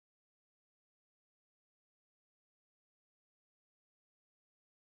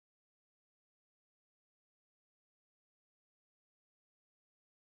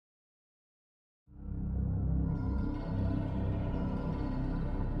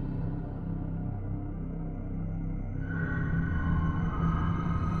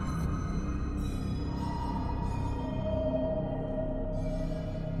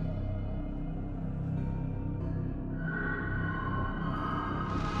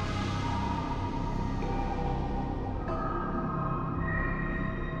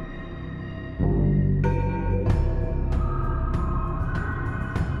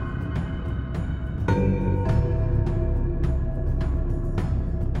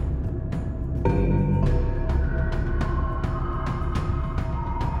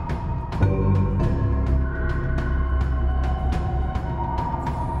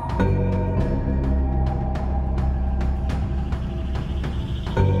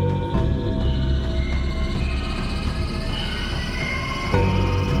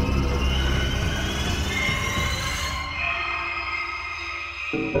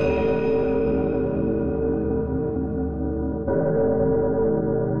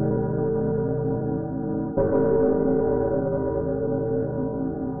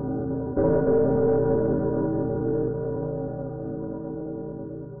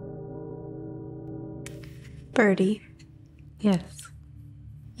Birdie. Yes.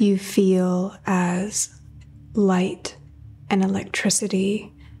 You feel as light and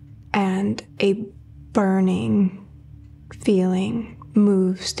electricity and a burning feeling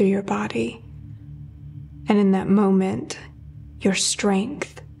moves through your body. And in that moment, your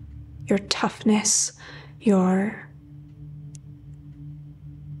strength, your toughness, your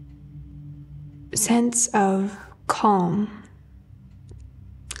sense of calm,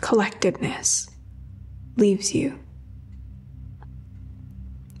 collectedness leaves you.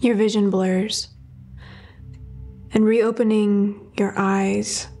 Your vision blurs, and reopening your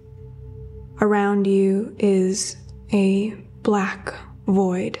eyes, around you is a black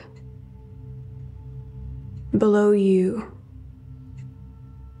void. Below you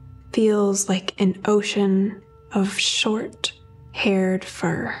feels like an ocean of short-haired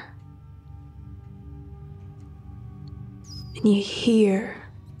fur. And you hear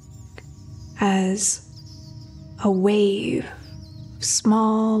as a wave of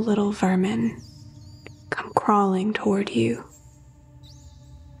small little vermin come crawling toward you.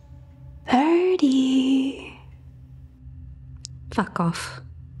 Birdie. Fuck off.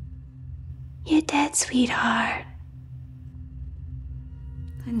 You're dead, sweetheart.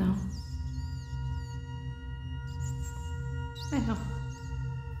 I know. I know.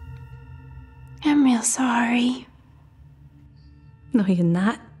 I'm real sorry. No, you're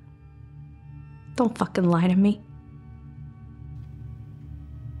not. Don't fucking lie to me.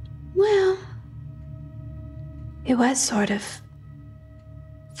 Well, it was sort of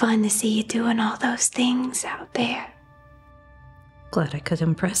fun to see you doing all those things out there. Glad I could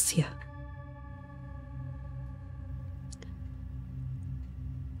impress you.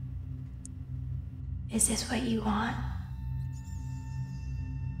 Is this what you want?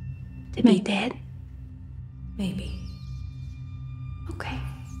 To be dead? Maybe. Okay.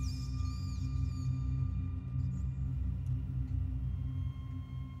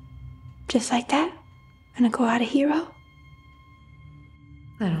 Just like that? Gonna go out a hero?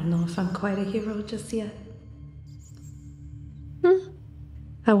 I don't know if I'm quite a hero just yet.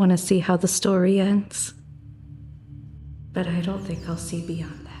 I want to see how the story ends. But I don't think I'll see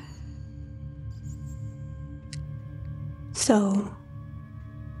beyond that. So,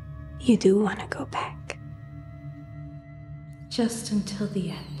 you do want to go back? Just until the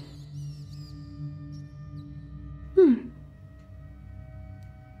end.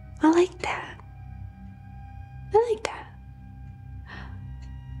 I like that. I like that.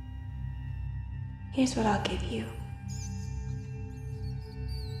 Here's what I'll give you.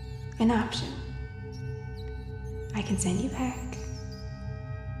 An option. I can send you back.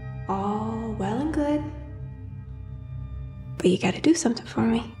 All well and good. But you gotta do something for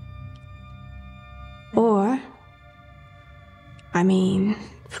me. Or, I mean,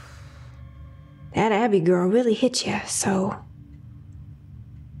 that Abby girl really hit you, so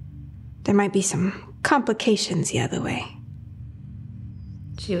there might be some complications the other way.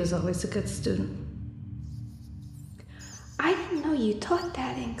 She was always a good student. I didn't know you taught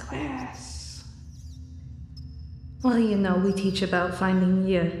that in class. Well, you know, we teach about finding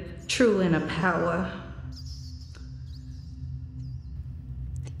your true inner power.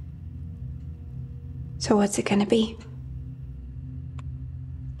 So what's it gonna be?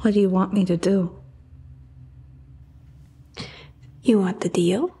 What do you want me to do? You want the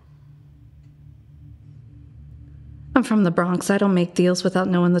deal? I'm from the Bronx. I don't make deals without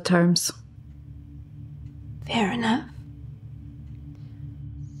knowing the terms. Fair enough.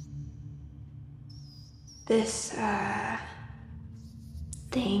 This,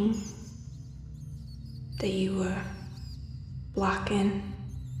 thing that you were blocking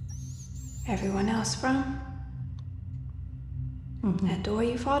everyone else from? Mm-hmm. That door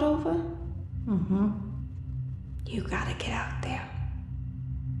you fought over? Mm-hmm. You gotta get out there.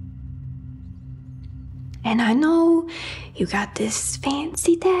 And I know you got this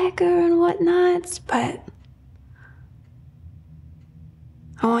fancy dagger and whatnots, but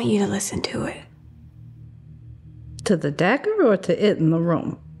I want you to listen to it. To the dagger or to it in the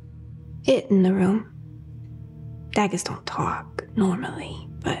room? It in the room. Daggers don't talk normally,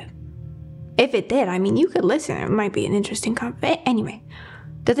 but if it did, I mean, you could listen. It might be an interesting conversation. Anyway,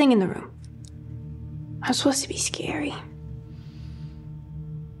 the thing in the room. I'm supposed to be scary.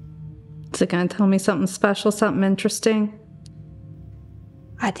 Is it gonna tell me something special, something interesting?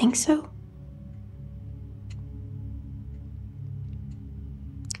 I think so.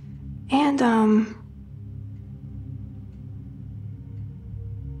 And,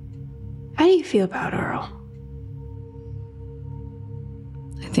 how do you feel about Earl?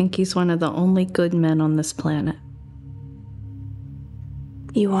 I think he's one of the only good men on this planet.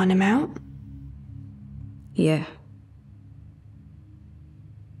 You want him out? Yeah.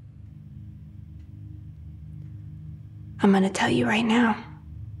 I'm gonna tell you right now.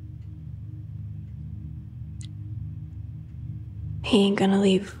 He ain't gonna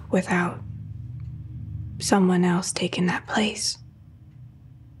leave without someone else taking that place.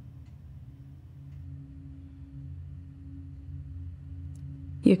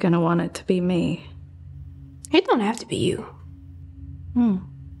 You're gonna want it to be me. It don't have to be you.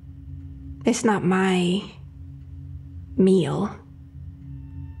 It's not my meal.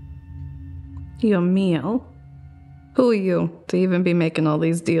 Your meal? Who are you to even be making all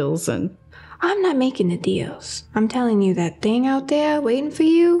these deals and... I'm not making the deals. I'm telling you, that thing out there waiting for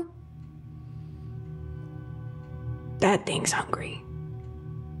you, that thing's hungry.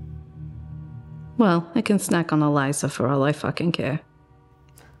 Well, I can snack on Eliza for all I fucking care.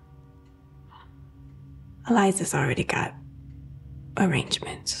 Eliza's already got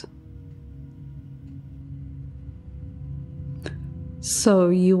arrangements. So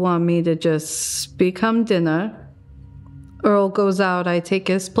you want me to just become dinner? Earl goes out, I take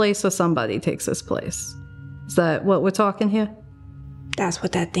his place, or somebody takes his place? Is that what we're talking here? That's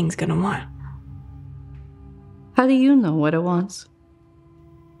what that thing's gonna want. How do you know what it wants?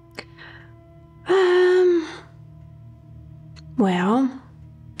 Well,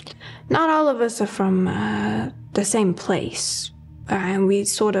 not all of us are from the same place. And we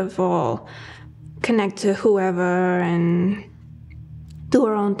sort of all connect to whoever and do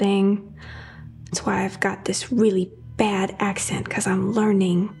our own thing. That's why I've got this really bad accent, because I'm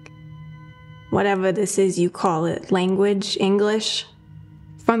learning whatever this is you call it, language, English,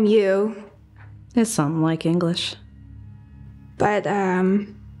 from you. It's something like English. But,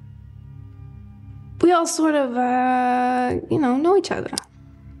 we all sort of, know each other.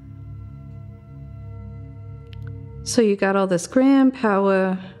 So you got all this grand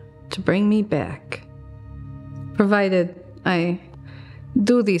power to bring me back. Provided I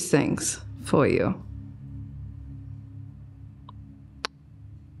do these things for you.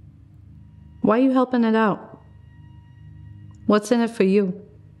 Why are you helping it out? What's in it for you?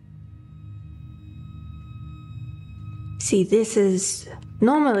 See, this is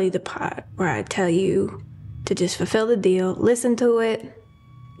normally the part where I tell you to just fulfill the deal, listen to it,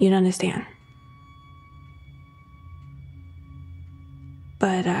 you'd understand.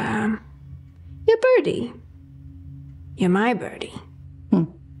 But, you're Birdie. You're my Birdie.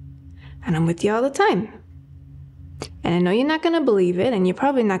 And I'm with you all the time. And I know you're not gonna believe it, and you're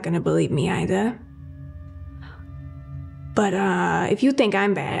probably not gonna believe me either. But, if you think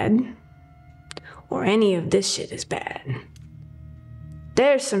I'm bad, or any of this shit is bad,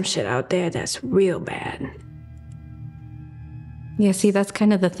 there's some shit out there that's real bad. Yeah, see, that's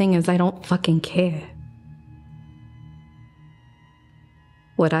kind of the thing, is I don't fucking care.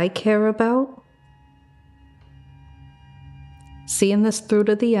 What I care about? Seeing this through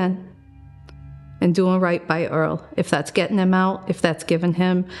to the end. And doing right by Earl. If that's getting him out, if that's giving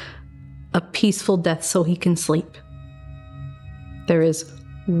him a peaceful death so he can sleep. There is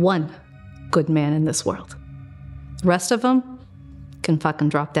one good man in this world. The rest of them can fucking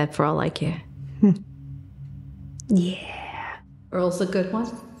drop dead for all I care. Yeah. Earl's a good one,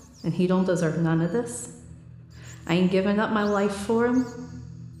 and he don't deserve none of this. I ain't giving up my life for him,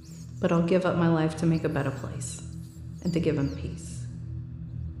 but I'll give up my life to make a better place and to give him peace.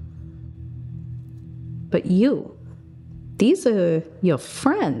 But you, these are your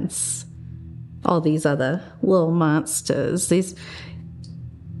friends. All these other little monsters,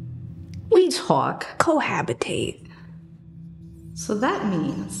 we talk. Cohabitate. So that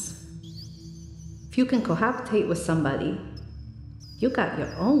means if you can cohabitate with somebody, you got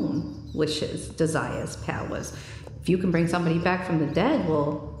your own wishes, desires, powers. If you can bring somebody back from the dead,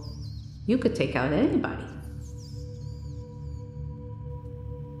 well, you could take out anybody.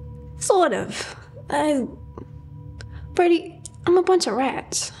 Sort of. Birdie, I'm a bunch of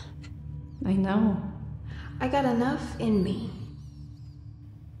rats. I know. I got enough in me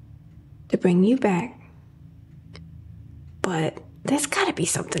to bring you back, but There's gotta be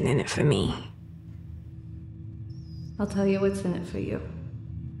something in it for me. I'll tell you what's in it for you.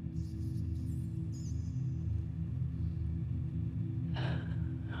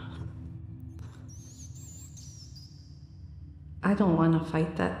 I don't want to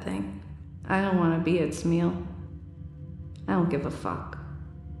fight that thing. I don't want to be its meal. I don't give a fuck.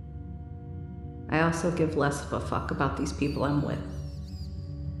 I also give less of a fuck about these people I'm with.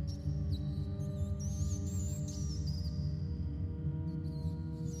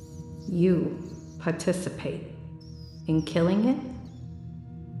 You participate in killing it?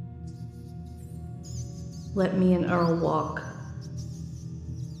 Let me and Earl walk.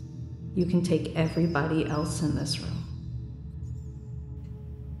 You can take everybody else in this room.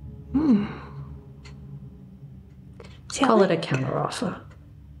 Call it a counteroffer.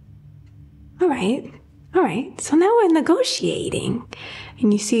 All right. So now we're negotiating.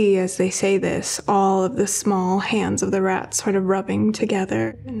 And you see, as they say this, all of the small hands of the rat sort of rubbing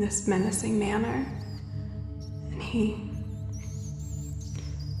together in this menacing manner. And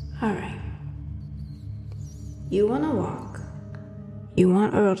all right. You want to walk. You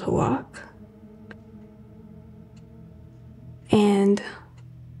want Earl to walk. And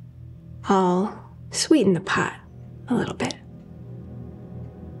I'll sweeten the pot a little bit.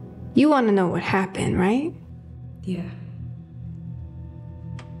 You want to know what happened, right? Yeah.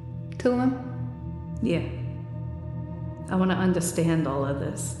 To him? Yeah. I want to understand all of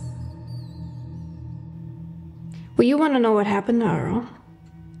this. Well, you want to know what happened to Earl.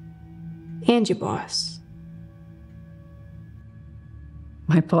 And your boss.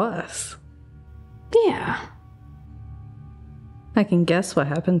 My boss? Yeah. I can guess what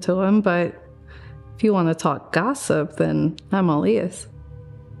happened to him, but if you want to talk gossip, then I'm all ears.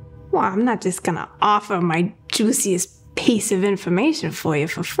 Well, I'm not just gonna offer my juiciest piece of information for you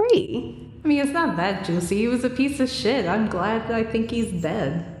for free. I mean, it's not that juicy. He was a piece of shit. I'm glad I think he's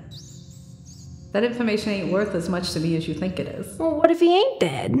dead. That information ain't worth as much to me as you think it is. Well, what if he ain't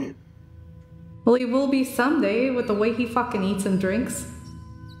dead? Well, he will be someday with the way he fucking eats and drinks.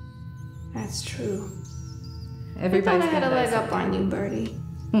 That's true. Everybody's I thought I had a leg something. up on you, Birdie.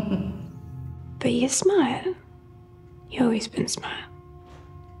 But you're smart. You've always been smart.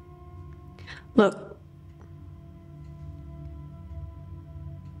 Look,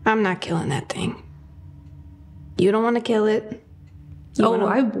 I'm not killing that thing. You don't want to kill it.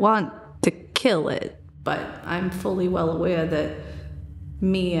 I want to kill it, but I'm fully well aware that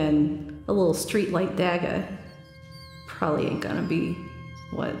me and a little streetlight dagger probably ain't gonna be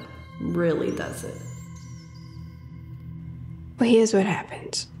what really does it. Well, here's what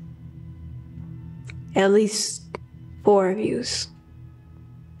happens. At least 4 of yous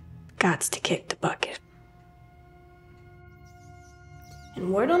gots to kick the bucket.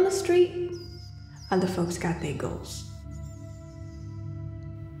 And word on the street, other folks got their goals.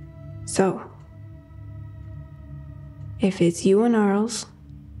 So, if it's you and Earl's,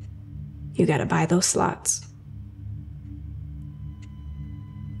 you gotta buy those slots.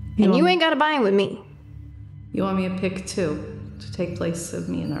 And you ain't gotta buy them with me. You want me to pick 2 to take place of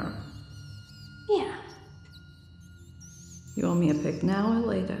me and Earl? Yeah. You want me to pick now or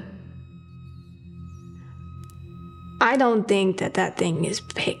later? I don't think that thing is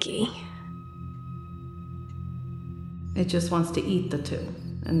picky. It just wants to eat the 2,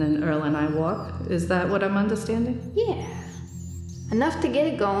 and then Earl and I walk? Is that what I'm understanding? Yeah. Enough to get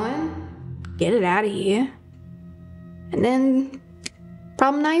it going, get it out of here, and then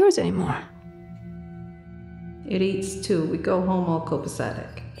problem not yours anymore. It eats 2. We go home all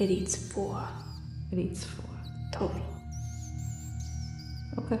copacetic. It eats 4. It eats 4. Total.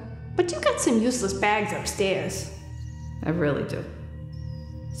 Okay. But you got some useless bags upstairs. I really do.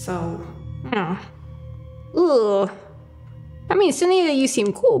 So, you know. Ugh. I mean, Sunita, you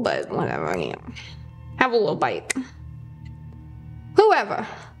seem cool, but whatever, you know. Have a little bite. Whoever.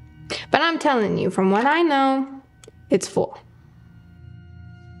 But I'm telling you, from what I know, it's 4.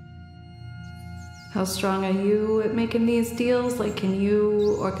 How strong are you at making these deals? Like, can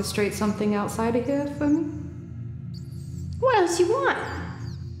you orchestrate something outside of here for me? What else you want?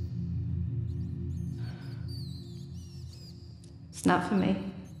 It's not for me.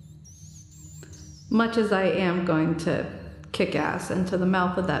 Much as I am going to kick ass into the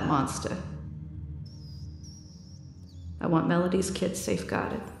mouth of that monster, I want Melody's kids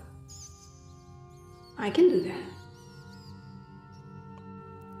safeguarded. I can do that.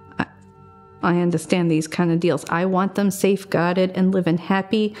 I understand these kind of deals. I want them safeguarded and living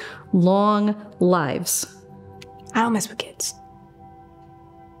happy, long lives. I don't mess with kids.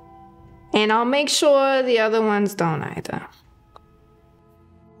 And I'll make sure the other ones don't either.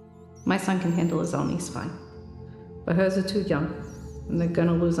 My son can handle his own, he's fine. But hers are too young. And they're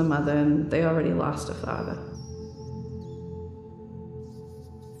gonna lose a mother, and they already lost a father.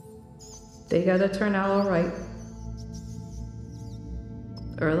 They gotta turn out all right.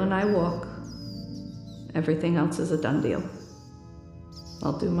 Earl and I walk. Everything else is a done deal.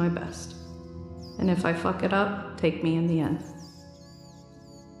 I'll do my best. And if I fuck it up, take me in the end.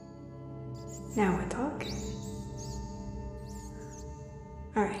 Now we're talking.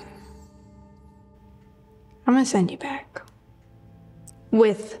 Alright. I'm gonna send you back.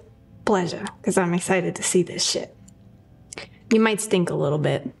 With pleasure, because I'm excited to see this shit. You might stink a little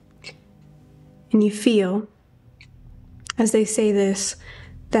bit. And you feel, as they say this,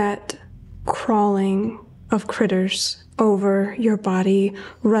 that crawling of critters over your body,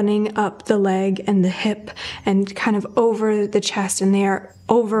 running up the leg and the hip, and kind of over the chest, and they are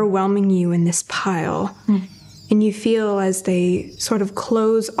overwhelming you in this pile. And you feel as they sort of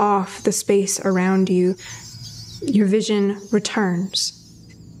close off the space around you, your vision returns.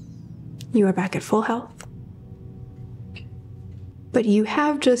 You are back at full health. But you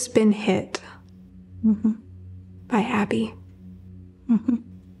have just been hit by Abby.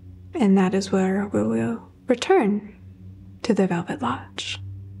 And that is where we will return to the Velvet Lodge.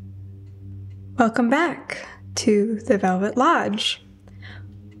 Welcome back to the Velvet Lodge,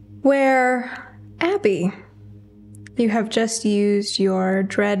 where Abby, you have just used your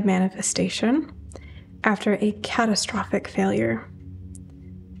dread manifestation after a catastrophic failure.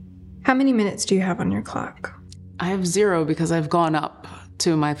 How many minutes do you have on your clock? I have 0 because I've gone up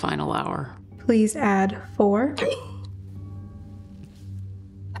to my final hour. Please add 4.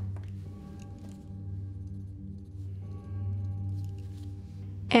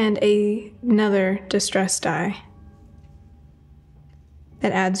 And another distress die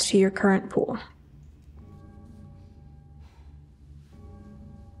that adds to your current pool.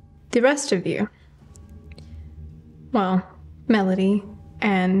 The rest of you, well, Melody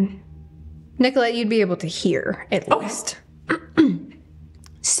and Nicolette, you'd be able to hear at least.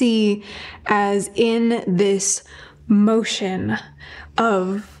 See, as in this motion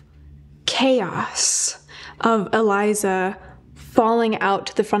of chaos, of Eliza falling out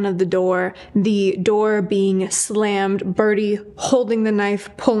to the front of the door being slammed, Birdie holding the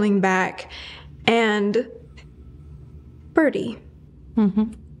knife, pulling back, and Birdie,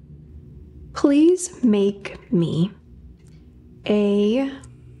 please make me a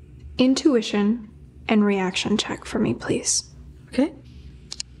intuition and reaction check for me, please. Okay.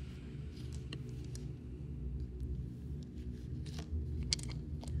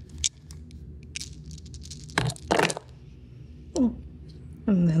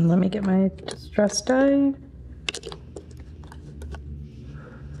 And then let me get my distress die.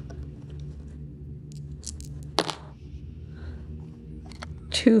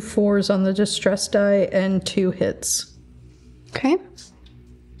 Two 4s on the distress die and 2 hits. Okay.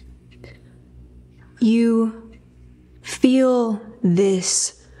 You feel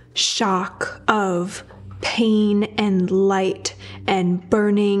this shock of pain and light and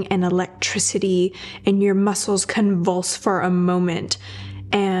burning and electricity, and your muscles convulse for a moment.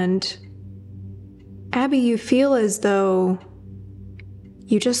 And Abby, you feel as though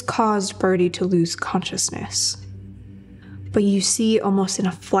you just caused Birdie to lose consciousness. But you see almost in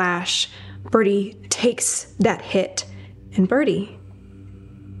a flash, Birdie takes that hit, and Birdie,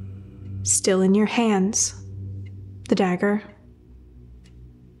 still in your hands, the dagger,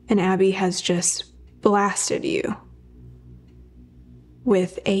 and Abby has just blasted you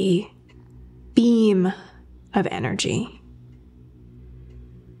with a beam of energy.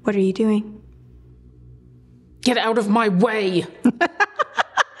 What are you doing? Get out of my way!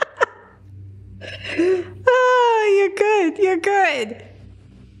 Oh, you're good. You're good.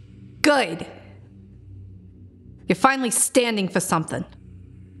 Good. You're finally standing for something.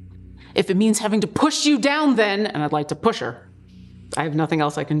 If it means having to push you down then, and I'd like to push her, I have nothing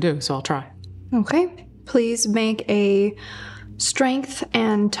else I can do, so I'll try. Okay. Please make a strength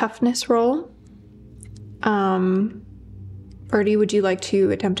and toughness roll. Birdie, would you like to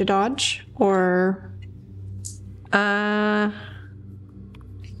attempt to dodge, or?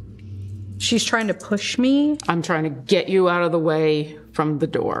 She's trying to push me. I'm trying to get you out of the way from the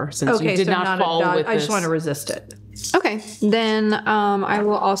door, since you did not fall with this. I just want to resist it. Okay. Then I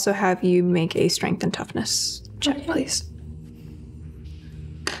will also have you make a strength and toughness check, please.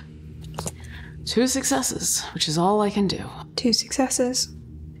 2 successes, which is all I can do. 2 successes.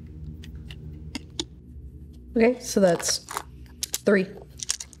 Okay, so that's 3.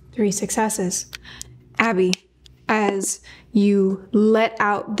 3 successes. Abby, as you let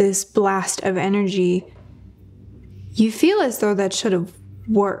out this blast of energy, you feel as though that should have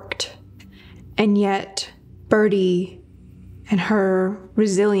worked. And yet, Birdie and her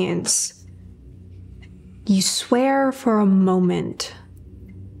resilience, you swear for a moment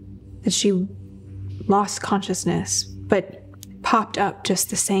that she lost consciousness, but popped up just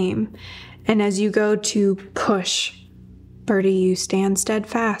the same. And as you go to push, Birdie, you stand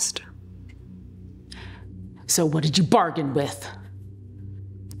steadfast. So what did you bargain with?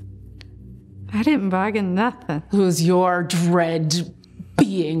 I didn't bargain nothing. Who's your dread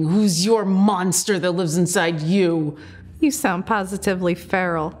being? Who's your monster that lives inside you? You sound positively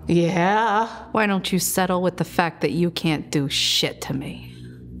feral. Yeah? Why don't you settle with the fact that you can't do shit to me?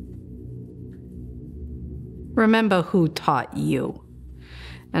 Remember who taught you.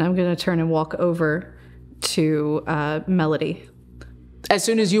 And I'm going to turn and walk over to Melody. As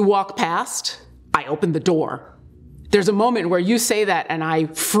soon as you walk past, I open the door. There's a moment where you say that and I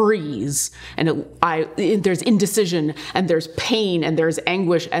freeze, and there's indecision, and there's pain, and there's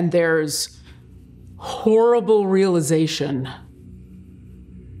anguish, and there's horrible realization.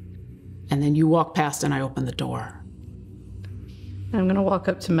 And then you walk past and I open the door. I'm going to walk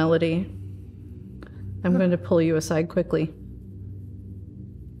up to Melody. I'm going to pull you aside quickly.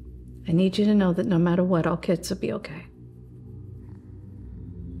 I need you to know that no matter what, all kids will be okay.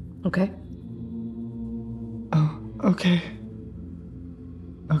 Okay? Oh, okay.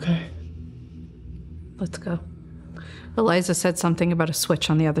 Okay. Let's go. Eliza said something about a switch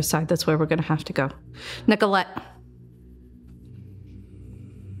on the other side. That's where we're going to have to go. Nicolette.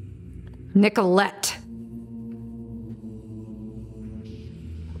 Nicolette.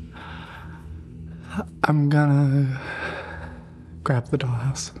 I'm gonna grab the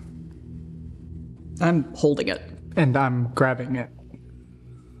dollhouse. I'm holding it. And I'm grabbing it.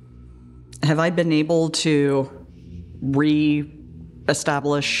 Have I been able to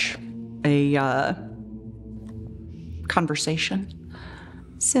re-establish a conversation?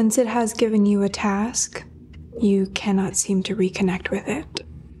 Since it has given you a task, you cannot seem to reconnect with it.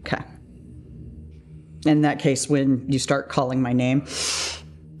 Okay. In that case, when you start calling my name...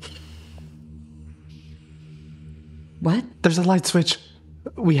 What? There's a light switch.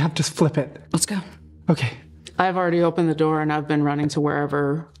 We have to flip it. Let's go. Okay. I've already opened the door and I've been running to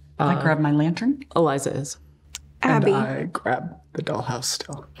wherever I grab my lantern. Eliza is. Abby. And I grab the dollhouse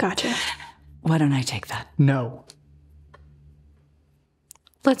still. Gotcha. Why don't I take that? No.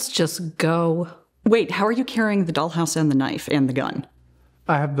 Let's just go. Wait, how are you carrying the dollhouse and the knife and the gun?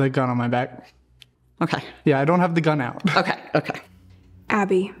 I have the gun on my back. Okay. Yeah, I don't have the gun out. Okay.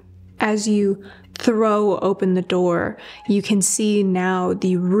 Abby, as you throw open the door, you can see now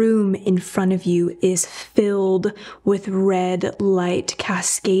the room in front of you is filled with red light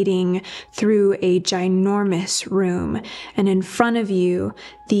cascading through a ginormous room. And in front of you,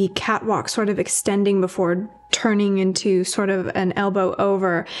 the catwalk sort of extending before turning into sort of an elbow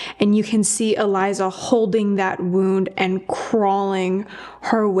over. And you can see Eliza holding that wound and crawling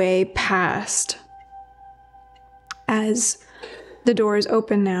her way past. As the door is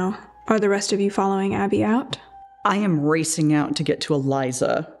open now, are the rest of you following Abby out? I am racing out to get to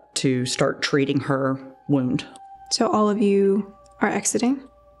Eliza to start treating her wound. So all of you are exiting?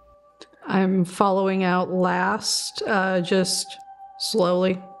 I'm following out last, just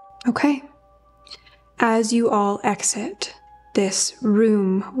slowly. Okay. As you all exit this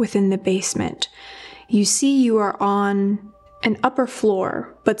room within the basement, you see you are on an upper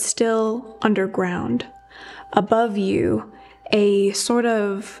floor, but still underground. Above you, a sort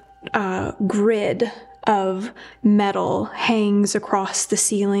of grid of metal hangs across the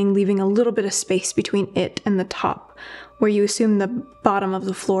ceiling, leaving a little bit of space between it and the top, where you assume the bottom of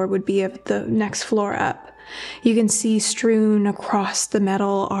the floor would be of the next floor up. You can see strewn across the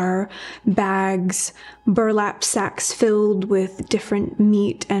metal are bags, burlap sacks filled with different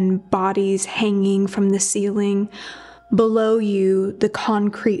meat and bodies hanging from the ceiling. Below you, the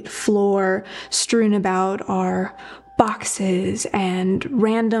concrete floor strewn about are boxes and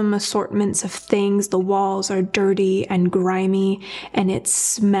random assortments of things. The walls are dirty and grimy, and it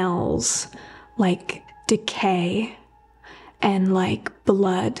smells like decay and like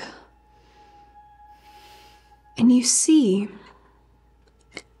blood. And you see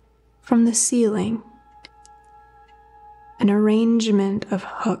from the ceiling an arrangement of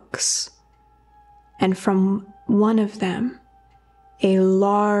hooks, and from one of them, a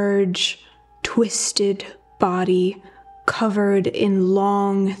large, twisted body covered in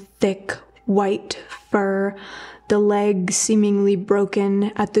long, thick, white fur, the legs seemingly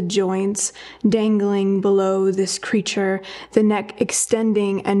broken at the joints, dangling below this creature, the neck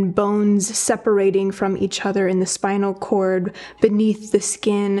extending and bones separating from each other in the spinal cord beneath the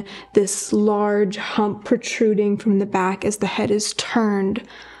skin, this large hump protruding from the back as the head is turned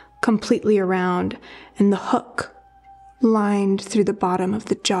completely around, and the hook lined through the bottom of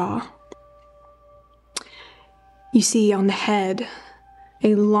the jaw. You see on the head,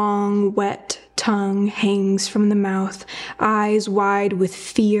 a long, wet tongue hangs from the mouth, eyes wide with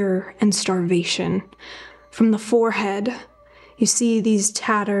fear and starvation. From the forehead, you see these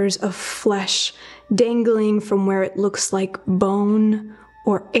tatters of flesh dangling from where it looks like bone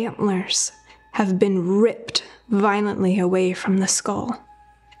or antlers have been ripped violently away from the skull.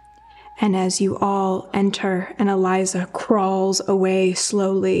 And as you all enter and Eliza crawls away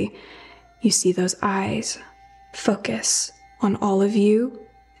slowly, you see those eyes focus on all of you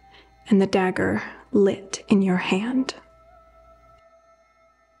and the dagger lit in your hand.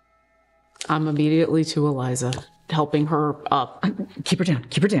 I'm immediately to Eliza, helping her up. Keep her down,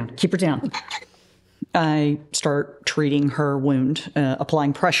 keep her down, keep her down. I start treating her wound,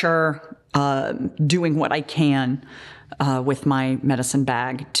 applying pressure, doing what I can with my medicine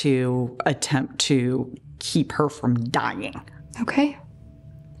bag to attempt to keep her from dying. Okay.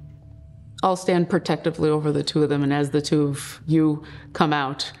 I'll stand protectively over the two of them, and as the two of you come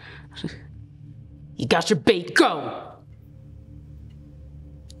out, you got your bait, go!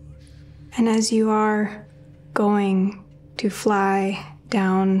 And as you are going to fly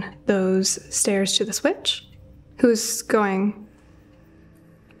down those stairs to the switch, who's going?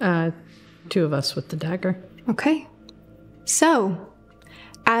 Two of us with the dagger. Okay. So,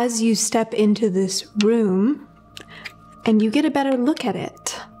 as you step into this room and you get a better look at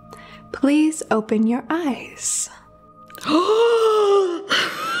it, please open your eyes.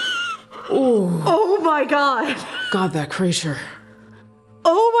 Oh my god! God, that creature.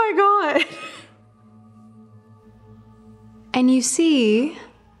 Oh my god! And you see,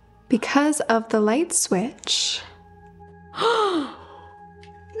 because of the light switch, God!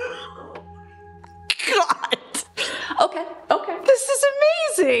 Okay, okay. this is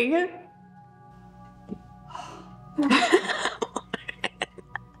amazing!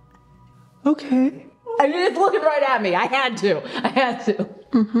 Okay. I mean, it's looking right at me. I had to.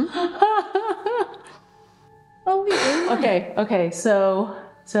 Mm-hmm. Oh, okay. So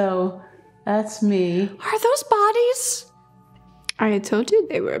that's me. Are those bodies? I told you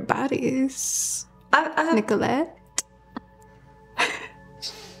they were bodies. Nicolette.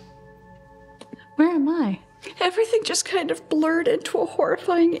 Where am I? Everything just kind of blurred into a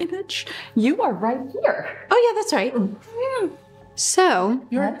horrifying image. You are right here. Oh, yeah, that's right. So,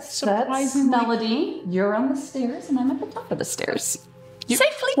 That's Melody. You're on the stairs, and I'm at the top of the stairs.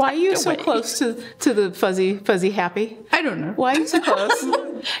 Safely. Why are you tucked so away. close to the fuzzy happy? I don't know. Why are you so close?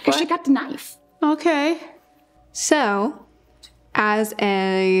 Because she got the knife. Okay. So, for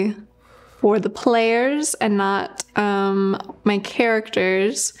the players and not my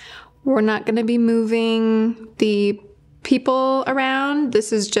characters, we're not going to be moving the people around.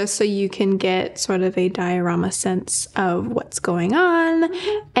 This is just so you can get sort of a diorama sense of what's going on,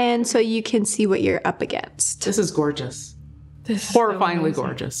 and so you can see what you're up against. This is gorgeous. This is Horrifyingly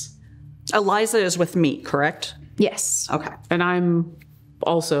gorgeous. Eliza is with me, correct? Yes. Okay. And I'm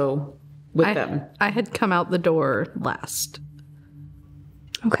also with them. I had come out the door last.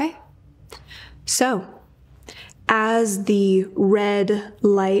 Okay. So, as the red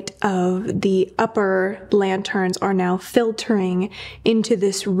light of the upper lanterns are now filtering into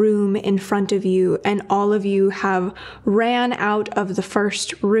this room in front of you, and all of you have ran out of the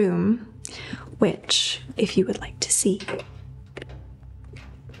first room, which, if you would like to see.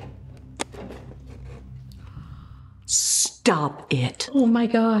 Stop it. Oh my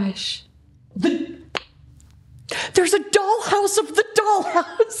gosh. There's a dollhouse of the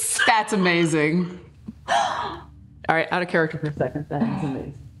dollhouse. That's amazing. All right, out of character for a second. That is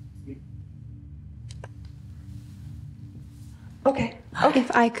amazing. Okay.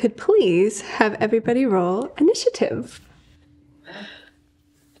 If I could please have everybody roll initiative.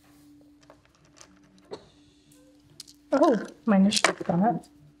 Oh, my initiative on it.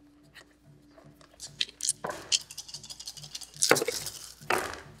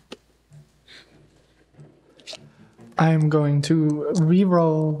 I'm going to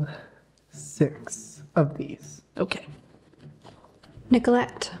re-roll 6 of these. Okay.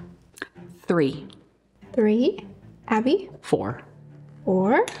 Nicolette. 3. 3. Abby. 4.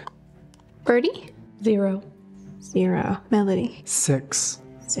 4. Birdie. 0. 0. Melody. 6.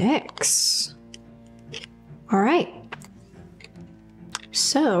 6. All right.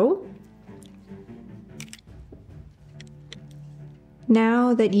 So,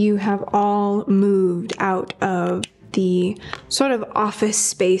 now that you have all moved out of the sort of office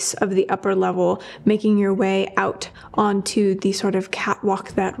space of the upper level, making your way out onto the sort of catwalk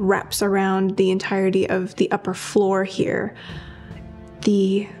that wraps around the entirety of the upper floor here,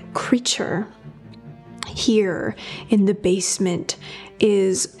 the creature here in the basement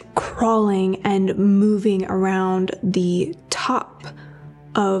is crawling and moving around the top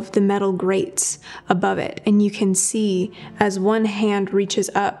of the metal grates above it. And you can see as one hand reaches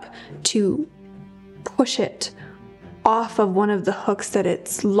up to push it off of one of the hooks that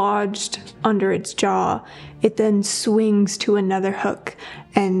it's lodged under its jaw, it then swings to another hook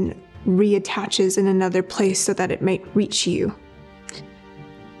and reattaches in another place so that it might reach you.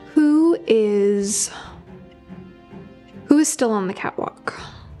 Who is still on the catwalk?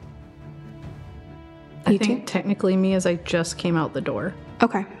 I think technically me, as I just came out the door.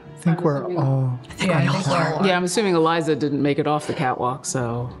 Okay. I think we're all. Yeah, I'm assuming Eliza didn't make it off the catwalk,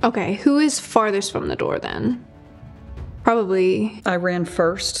 so. Okay, who is farthest from the door then? Probably. I ran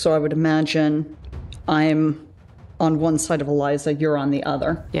first, so I would imagine I'm on one side of Eliza, you're on the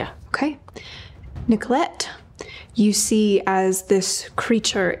other. Yeah. Okay. Nicolette, you see as this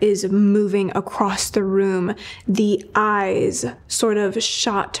creature is moving across the room, the eyes sort of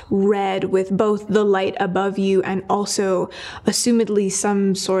shot red with both the light above you and also assumedly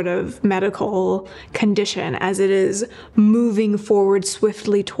some sort of medical condition as it is moving forward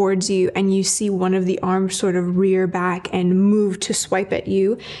swiftly towards you, and you see one of the arms sort of rear back and move to swipe at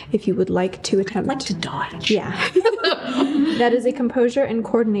you if you would like to attempt. Like to dodge. Yeah. That is a composure and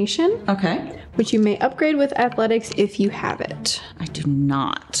coordination. Okay. Which you may upgrade with athletics if you have it. I do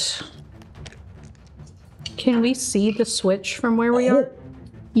not. Can we see the switch from where we are?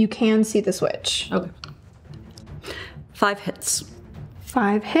 You can see the switch. Okay. 5 hits.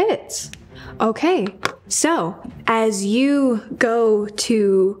 5 hits. Okay, so as you go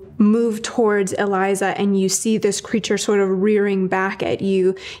to move towards Eliza and you see this creature sort of rearing back at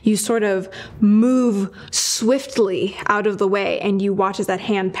you, you sort of move swiftly out of the way and you watch as that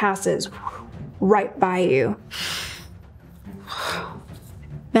hand passes right by you.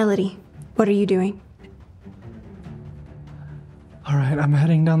 Melody, what are you doing? All right, I'm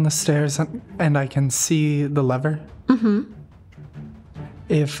heading down the stairs and I can see the lever. Mm-hmm.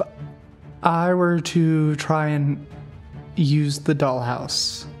 If I were to try and use the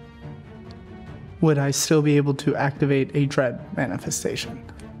dollhouse, would I still be able to activate a dread manifestation?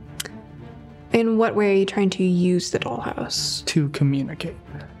 In what way are you trying to use the dollhouse? To communicate.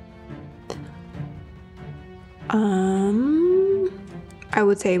 I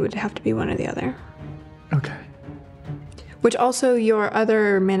would say it would have to be one or the other. Okay. Which also your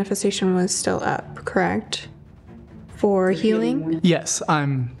other manifestation was still up, correct? For healing? Yes,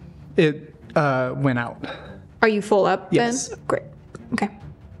 it went out. Are you full up Yes. then? Great. Okay.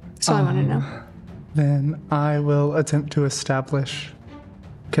 That's all I want to know. Then I will attempt to establish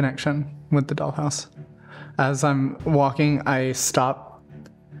connection with the dollhouse. As I'm walking, I stop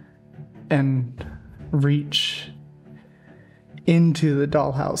and reach into the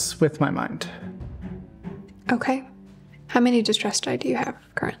dollhouse with my mind. Okay. How many distress die do you have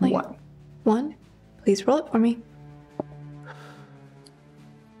currently? 1. 1? Please roll it for me.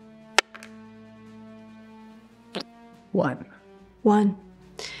 1. 1.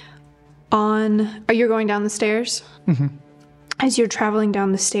 Are you going down the stairs? Mm-hmm. As you're traveling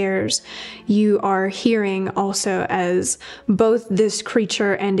down the stairs, you are hearing also as both this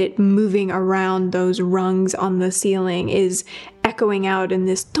creature and it moving around those rungs on the ceiling is echoing out in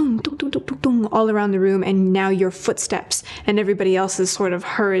this dong, dong, dong, dong, dong, dong, all around the room, and now your footsteps and everybody else is sort of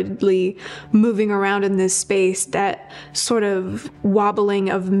hurriedly moving around in this space, that sort of wobbling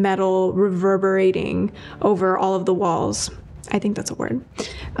of metal reverberating over all of the walls. I think that's a word.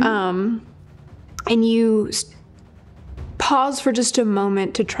 And you pause for just a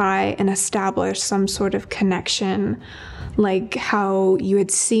moment to try and establish some sort of connection, like how you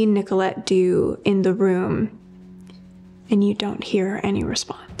had seen Nicolette do in the room, and you don't hear any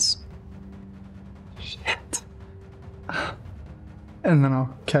response. Shit. And then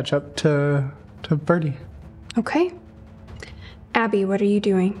I'll catch up to Birdie. Okay. Abby, what are you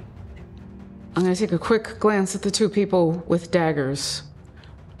doing? I'm going to take a quick glance at the two people with daggers.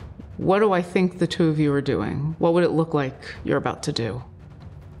 What do I think the two of you are doing? What would it look like you're about to do?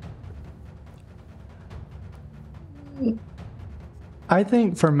 I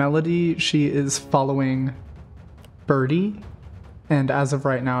think for Melody, she is following Birdie. And as of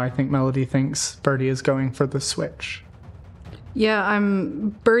right now, I think Melody thinks Birdie is going for the switch. Yeah,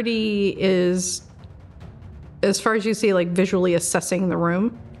 Birdie is, as far as you see, like visually assessing the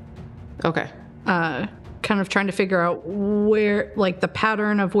room. Okay. Kind of trying to figure out where, like the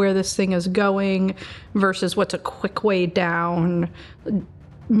pattern of where this thing is going versus what's a quick way down.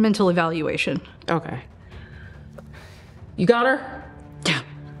 Mental evaluation. Okay. You got her? Yeah.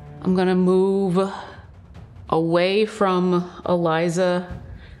 I'm gonna move away from Eliza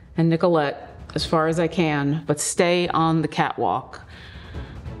and Nicolette as far as I can, but stay on the catwalk.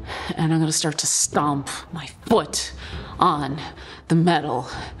 And I'm going to start to stomp my foot on the metal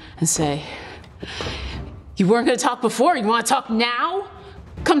and say, you weren't going to talk before. You want to talk now?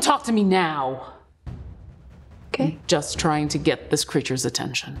 Come talk to me now. Okay. Just trying to get this creature's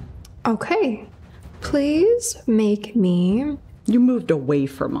attention. Okay. Please make me... You moved away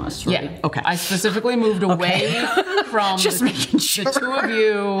from us, right? Yeah. Okay. I specifically moved away from Just making sure. the two of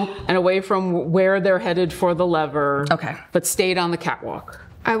you and away from where they're headed for the lever. Okay. But stayed on the catwalk.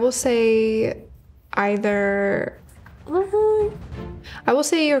 I will say either... I will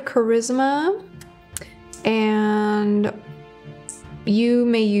say your charisma, and you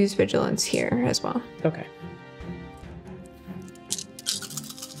may use vigilance here as well. Okay.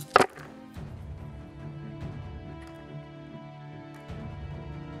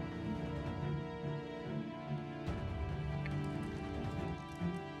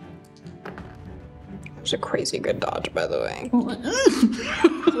 It was a crazy good dodge, by the way.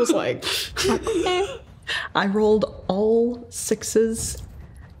 It was like... I rolled all 6s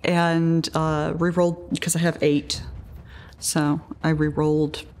and re-rolled because I have 8. So I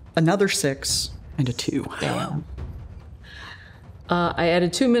re-rolled another 6 and a 2. Damn. I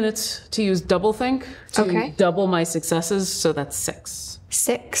added 2 minutes to use double think to double my successes, so that's 6.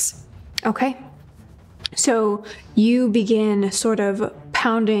 6. Okay. So you begin sort of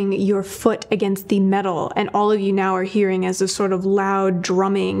pounding your foot against the metal, and all of you now are hearing as a sort of loud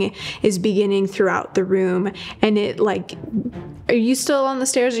drumming is beginning throughout the room. And it like, are you still on the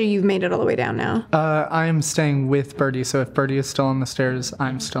stairs, or you've made it all the way down now? I am staying with Birdie, so if Birdie is still on the stairs,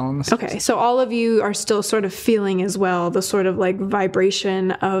 I'm still on the stairs. Okay, so all of you are still sort of feeling as well the sort of like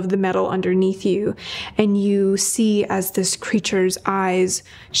vibration of the metal underneath you, and you see as this creature's eyes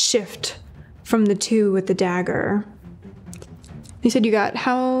shift from the two with the dagger. You said you got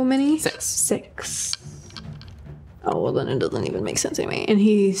how many? 6. 6. Oh, well then it doesn't even make sense anyway. And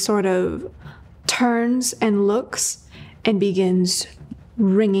he sort of turns and looks and begins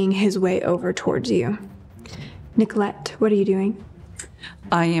ringing his way over towards you. Nicolette, what are you doing?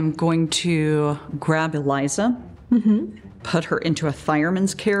 I am going to grab Eliza, put her into a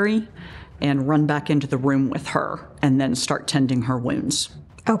fireman's carry, and run back into the room with her, and then start tending her wounds.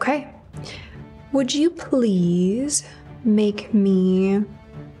 Okay. Would you please make me,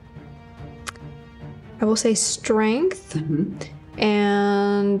 I will say strength,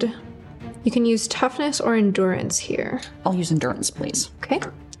 and you can use toughness or endurance here. I'll use endurance, please. Okay.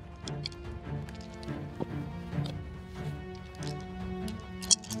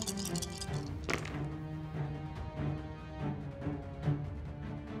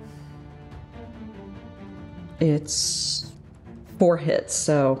 It's 4 hits,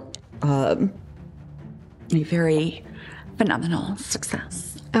 so a very phenomenal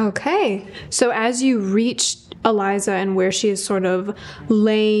success. Okay. So as you reach Eliza and where she is sort of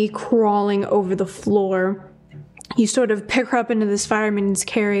lay crawling over the floor, you sort of pick her up into this fireman's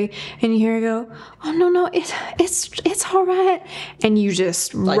carry, and you hear her go, "Oh no, it's all right," and you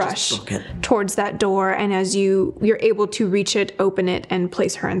just rush towards that door. And as you're able to reach it, open it, and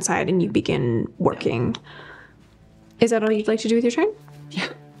place her inside, and you begin working. Is that all you'd like to do with your turn? Yeah.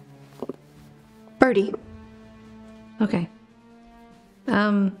 Birdie. Okay.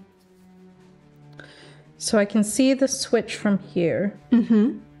 So I can see the switch from here.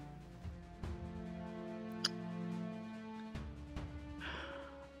 Mm-hmm.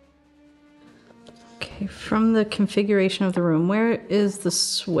 Okay, from the configuration of the room, where is the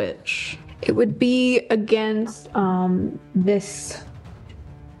switch? It would be against this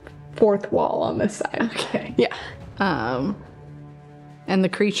fourth wall on this side. Okay. Yeah. And the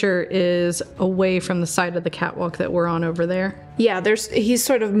creature is away from the side of the catwalk that we're on over there. Yeah, he's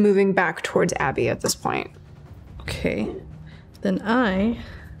sort of moving back towards Abby at this point. Okay. Then I'm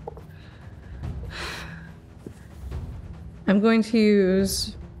going to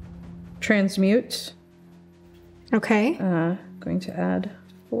use transmute. Okay. Going to add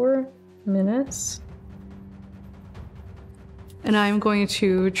 4 minutes. And I'm going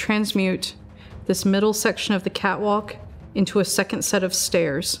to transmute this middle section of the catwalk into a second set of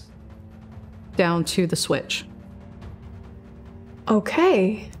stairs down to the switch.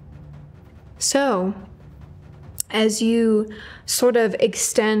 Okay. So, as you sort of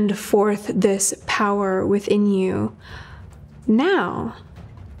extend forth this power within you, now,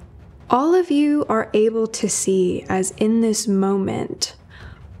 all of you are able to see, as in this moment,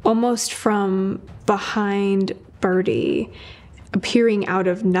 almost from behind Birdie, appearing out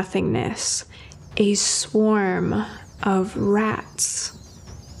of nothingness, a swarm of rats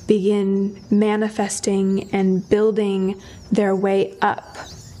begin manifesting and building their way up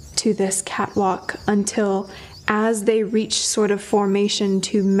to this catwalk until, as they reach sort of formation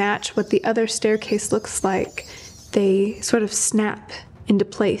to match what the other staircase looks like, they sort of snap into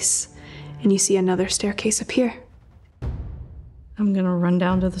place, and you see another staircase appear. I'm gonna run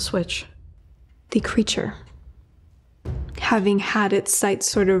down to the switch. The creature, having had its sights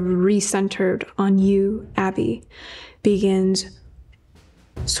sort of recentered on you, Abby, begins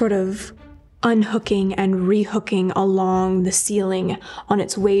sort of unhooking and rehooking along the ceiling on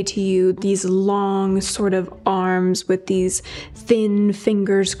its way to you, these long sort of arms with these thin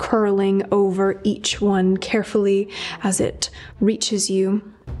fingers curling over each one carefully as it reaches you.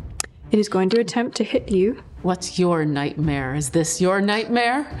 It is going to attempt to hit you. What's your nightmare? Is this your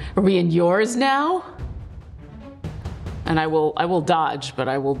nightmare? Are we in yours now? And I will dodge, but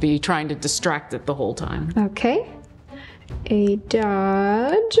I will be trying to distract it the whole time. Okay. A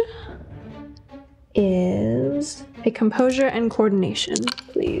dodge is a composure and coordination,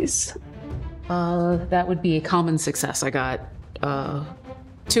 please. That would be a common success. I got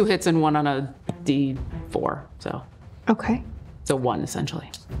 2 hits and 1 on a D4, so Okay. 1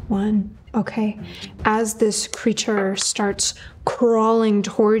 essentially. 1. Okay. As this creature starts crawling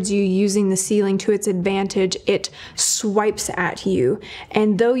towards you using the ceiling to its advantage, it swipes at you.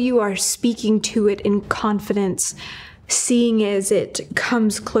 And though you are speaking to it in confidence, seeing as it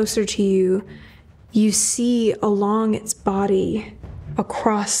comes closer to you, you see along its body,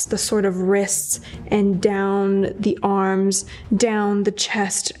 across the sort of wrists and down the arms, down the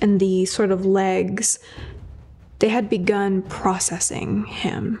chest and the sort of legs, they had begun processing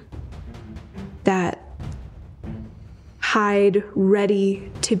him. That hide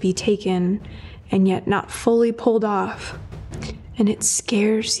ready to be taken and yet not fully pulled off. And it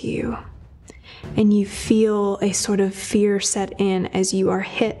scares you. And you feel a sort of fear set in as you are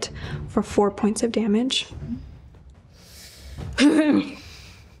hit for 4 points of damage. I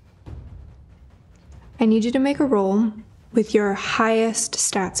need you to make a roll with your highest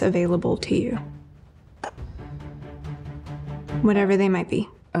stats available to you. Whatever they might be.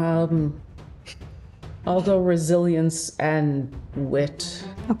 I'll go resilience and wit.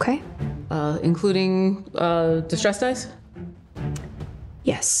 Okay. Including distress dice?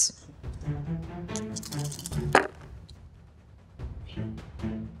 Yes.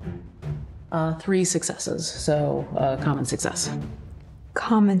 Three successes, so common success.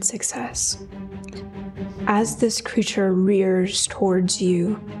 Common success. As this creature rears towards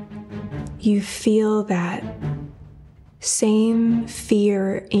you, you feel that same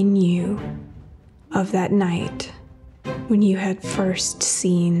fear in you of that night when you had first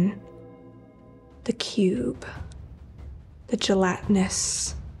seen the cube, the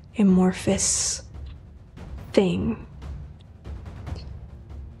gelatinous, amorphous thing.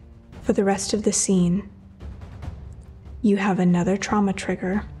 For the rest of the scene, you have another trauma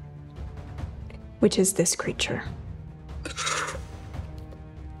trigger, which is this creature.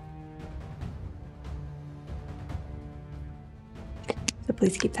 So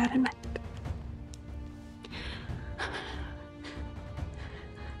please keep that in mind.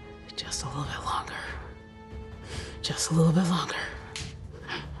 Just a little bit longer. Just a little bit longer.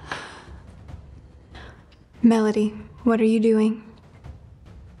 Melody, what are you doing?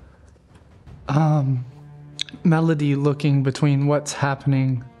 Melody looking between what's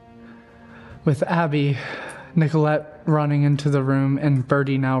happening with Abby, Nicolette running into the room, and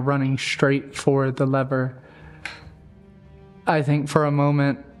Birdie now running straight for the lever. I think for a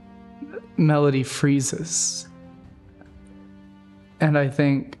moment, Melody freezes. And I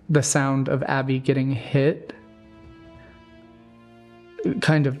think the sound of Abby getting hit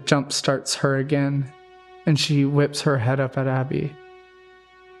kind of jump starts her again, and she whips her head up at Abby.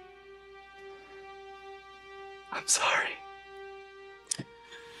 I'm sorry.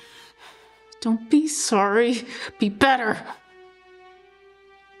 Don't be sorry. Be better.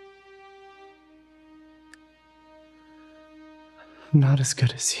 Not as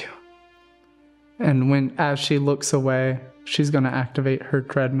good as you. And as she looks away, she's going to activate her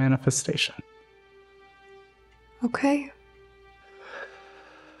dread manifestation. Okay.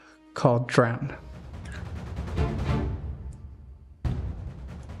 Called Drown.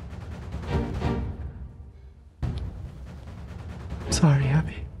 Sorry,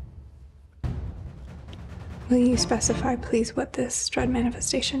 Abby. Will you specify, please, what this dread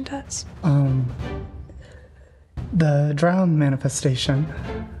manifestation does? The Drown manifestation,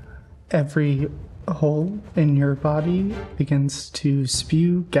 every hole in your body begins to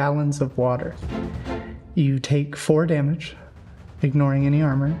spew gallons of water. You take 4 damage, ignoring any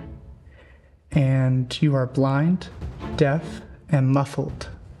armor, and you are blind, deaf, and muffled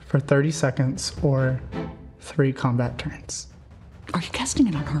for 30 seconds or 3 combat turns. Are you casting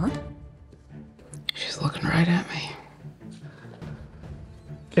it on her? She's looking right at me.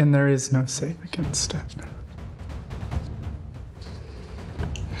 And there is no save against it.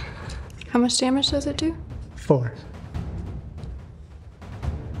 How much damage does it do? 4.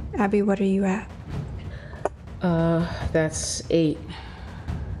 Abby, what are you at? That's 8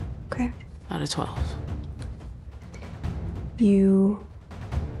 Okay. out of 12. You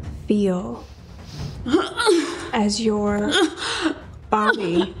feel as your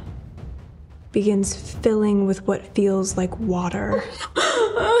body begins filling with what feels like water.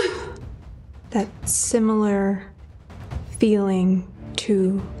 That similar feeling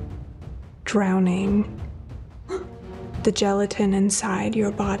to drowning. The gelatin inside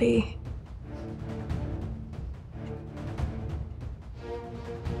your body.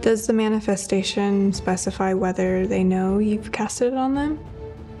 Does the manifestation specify whether they know you've casted it on them?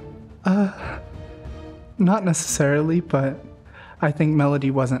 Not necessarily, but I think Melody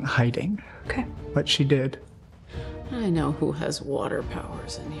wasn't hiding. Okay. But she did. I know who has water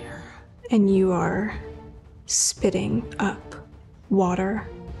powers in here. And you are spitting up water,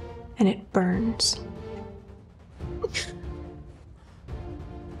 and it burns.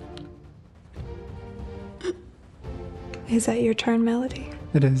 Is that your turn, Melody?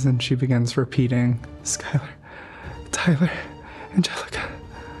 It is, and she begins repeating, Skylar, Tyler, Angelica.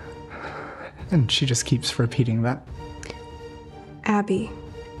 And she just keeps repeating that. Abby,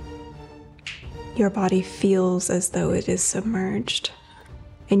 your body feels as though it is submerged,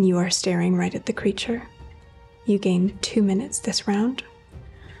 and you are staring right at the creature. You gain 2 minutes this round,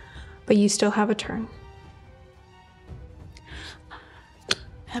 but you still have a turn.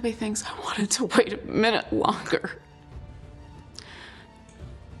 Abby thinks I wanted to wait a minute longer.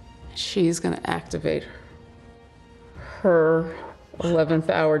 She's gonna activate her 11th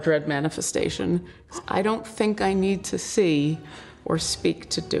hour dread manifestation. I don't think I need to see or speak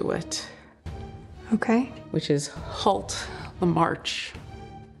to do it. Okay. Which is halt the march.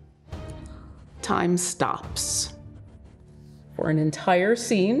 Time stops for an entire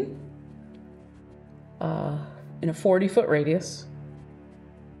scene in a 40-foot radius.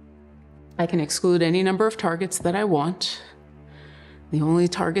 I can exclude any number of targets that I want. The only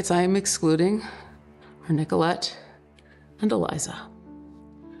targets I am excluding are Nicolette and Eliza.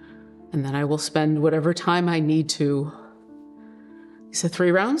 And then I will spend whatever time I need to. You said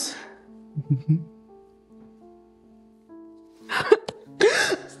 3 rounds? Mm-hmm.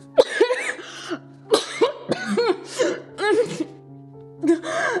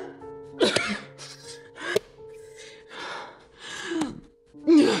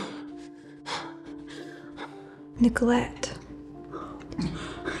 Nicolette,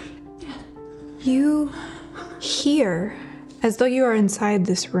 you hear, as though you are inside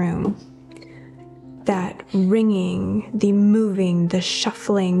this room, that ringing, the moving, the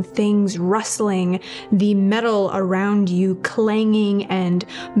shuffling, things rustling, the metal around you clanging and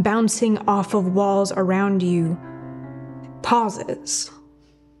bouncing off of walls around you pauses.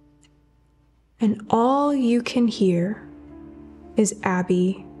 And all you can hear is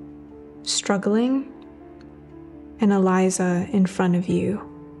Abby struggling and Eliza in front of you,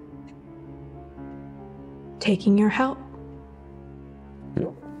 taking your help.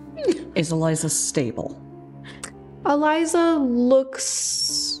 Is Eliza stable? Eliza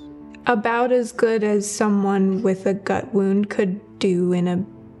looks about as good as someone with a gut wound could do in a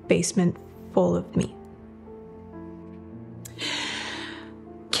basement full of meat.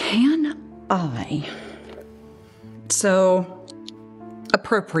 Can I? So,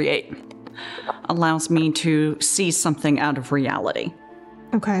 appropriate allows me to see something out of reality.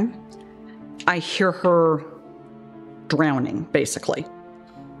 Okay. I hear her drowning, basically.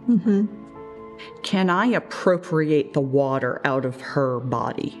 Mm-hmm. Can I appropriate the water out of her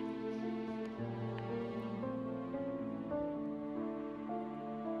body?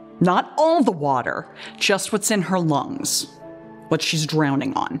 Not all the water, just what's in her lungs, what she's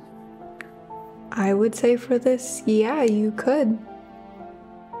drowning on. I would say for this, yeah, you could.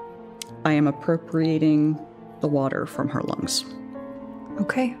 I am appropriating the water from her lungs.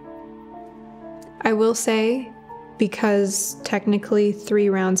 Okay. I will say, because technically 3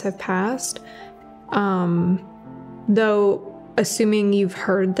 rounds have passed, though assuming you've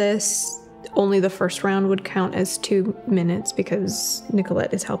heard this, only the first round would count as 2 minutes because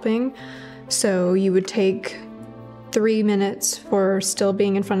Nicolette is helping. So you would take 3 minutes for still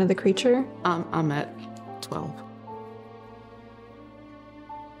being in front of the creature. I'm at 12.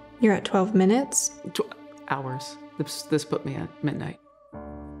 You're at 12 minutes? Hours. This put me at midnight.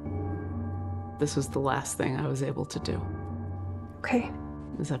 This was the last thing I was able to do. Okay.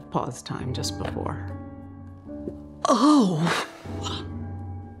 Is that pause time just before. Oh,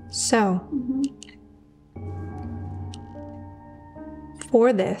 So,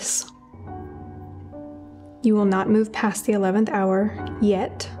 for this, you will not move past the 11th hour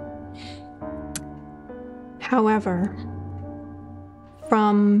yet. However,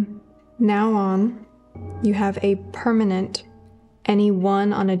 from now on, you have a permanent. Any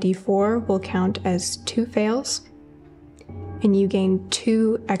 1 on a d4 will count as 2 fails, and you gain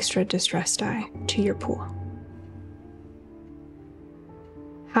 2 extra distress die to your pool.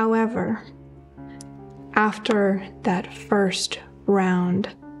 However, after that first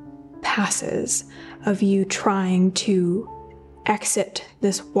round passes of you trying to exit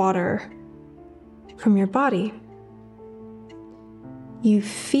this water from your body, you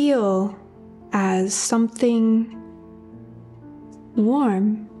feel as something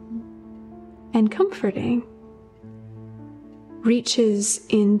warm and comforting reaches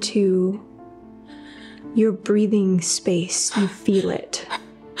into your breathing space. You feel it.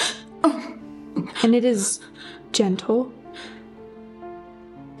 And it is gentle.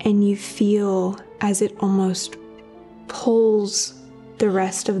 And you feel as it almost pulls the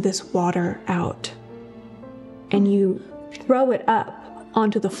rest of this water out. And you throw it up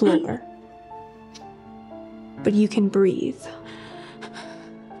onto the floor. But you can breathe.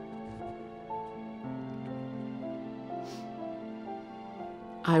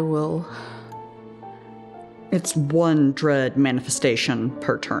 I will. It's 1 dread manifestation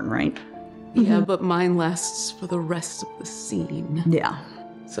per turn, right? Yeah, but mine lasts for the rest of the scene. Yeah.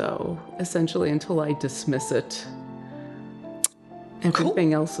 So, essentially, until I dismiss it,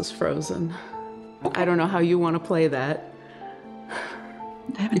 everything else is frozen. I don't know how you want to play that.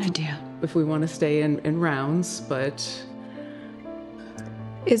 I have an idea. If we want to stay in rounds, but...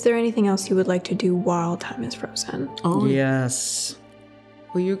 Is there anything else you would like to do while time is frozen? Oh, Yes.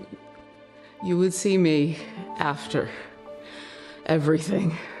 well, you would see me after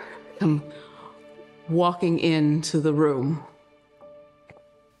everything. I'm walking into the room.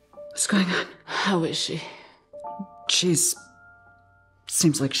 What's going on? How is she?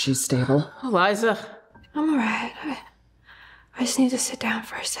 Seems like she's stable. Eliza, I'm alright. I just need to sit down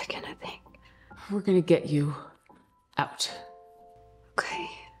for a second, I think. we're gonna get you out. Okay.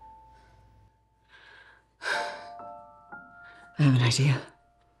 I have an idea.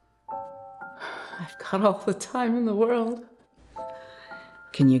 I've got all the time in the world.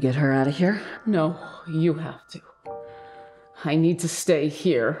 Can you get her out of here? No, you have to. I need to stay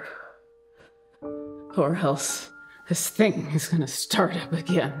here. Or else this thing is gonna start up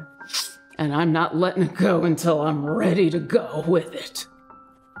again. And I'm not letting it go until I'm ready to go with it.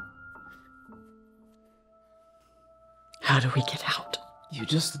 How do we get out? You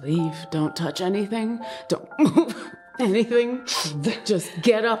just leave. Don't touch anything. Don't move anything. Just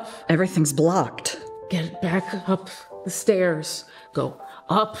get up. Everything's blocked. Get back up the stairs. Go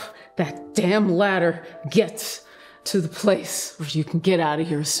up that damn ladder. Get to the place where you can get out of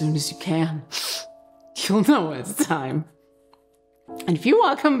here as soon as you can. You'll know when it's time. And if you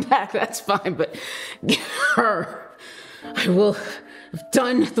want to come back, that's fine, but get her. I will have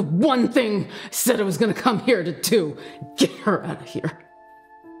done the one thing I said I was going to come here to do. Get her out of here.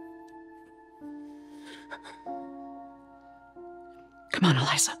 Come on,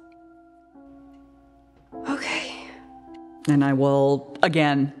 Eliza. Okay. And I will,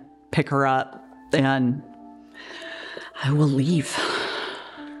 again, pick her up, and I will leave.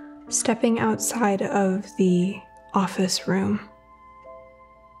 Stepping outside of the office room,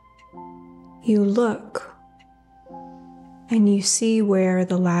 you look and you see where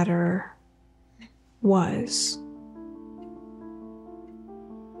the ladder was,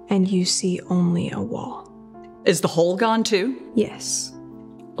 and you see only a wall. Is the hole gone too? Yes.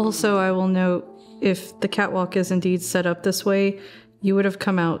 Also, I will note, if the catwalk is indeed set up this way, you would have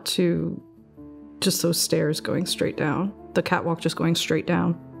come out to just those stairs going straight down. The catwalk just going straight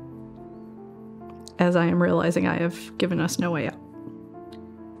down. As I am realizing I have given us no way out.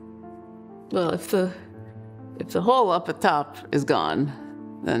 Well, if the hole up at top is gone,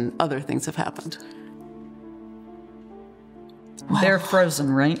 then other things have happened. They're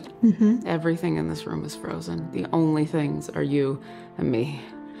frozen, right? Everything in this room is frozen. The only things are you and me.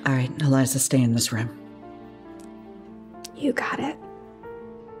 All right, Eliza, stay in this room. You got it.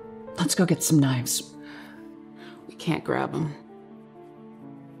 Let's go get some knives. We can't grab them.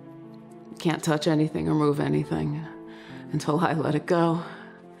 We can't touch anything or move anything until I let it go.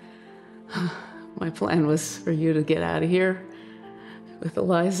 My plan was for you to get out of here with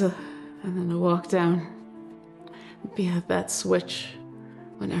Eliza and then to walk down and be at that switch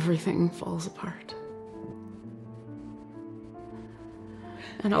when everything falls apart.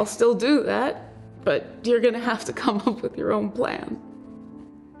 And I'll still do that but you're gonna have to come up with your own plan.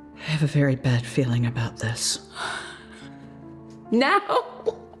 I have a very bad feeling about this. Now?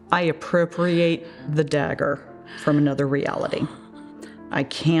 I appropriate the dagger from another reality. I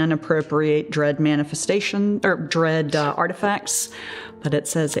can appropriate dread manifestation, or dread artifacts, but it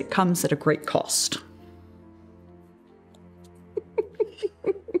says it comes at a great cost.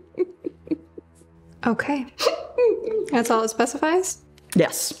 Okay. That's all it specifies?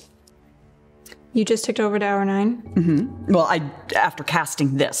 Yes. You just ticked over to hour 9? Well, after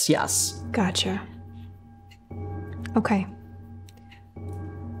casting this, yes. Gotcha. Okay.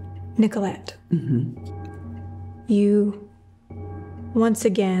 Nicolette. You once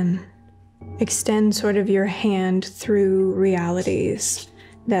again extend sort of your hand through realities.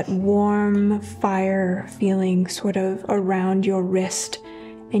 That warm fire feeling sort of around your wrist,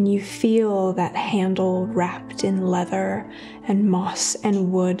 and you feel that handle wrapped in leather and moss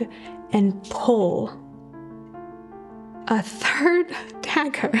and wood, and pull a third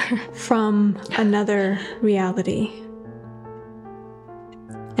dagger from another reality.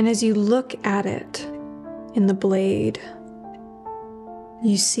 And as you look at it in the blade,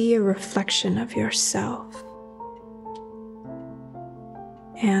 you see a reflection of yourself.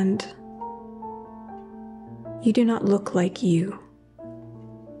 And you do not look like you.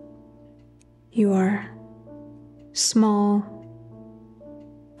 You are small,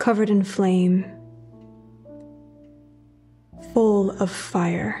 covered in flame, full of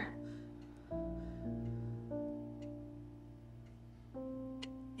fire.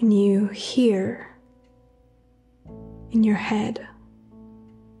 And you hear in your head,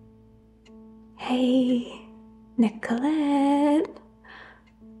 "Hey, Nicolette.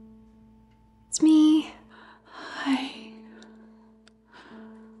 It's me. Hi.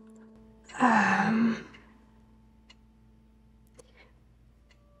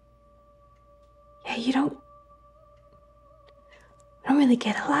 Yeah, you don't really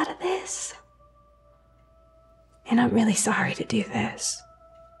get a lot of this. And I'm really sorry to do this."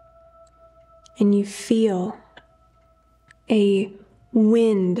 And you feel a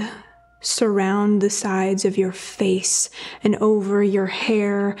wind surround the sides of your face and over your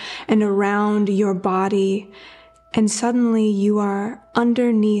hair and around your body. And suddenly you are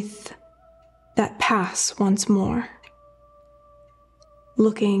underneath that pass once more,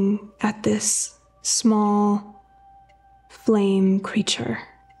 looking at this small flame creature.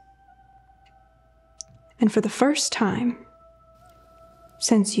 And for the first time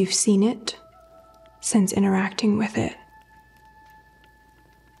since you've seen it, since interacting with it,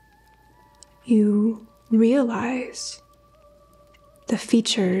 you realize the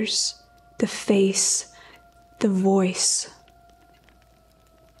features, the face, the voice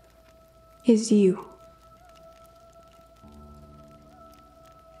is you.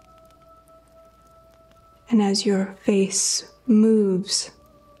 And as your face moves,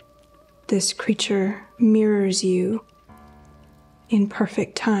 this creature mirrors you in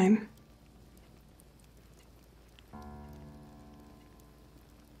perfect time.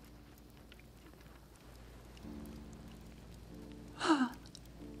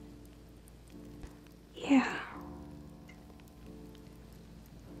 Yeah.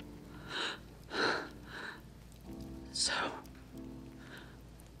 So,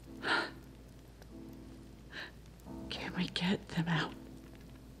 can we get them out?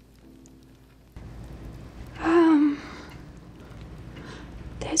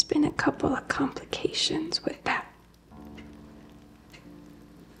 There's been a couple of complications with that.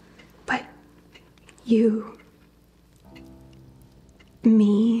 But you,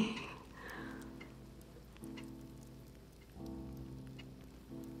 me,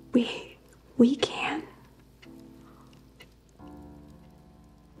 we can.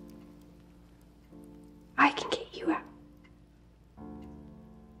 I can get you out.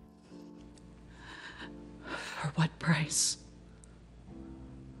 For what price?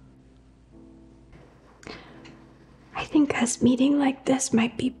 I think us meeting like this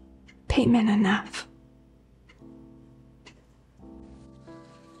might be payment enough.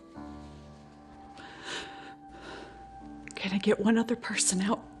 Can I get one other person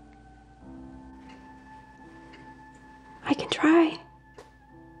out? I can try.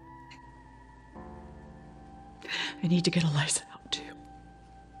 I need to get Eliza out too.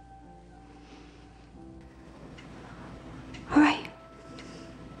 All right.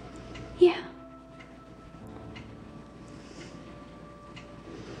 Yeah.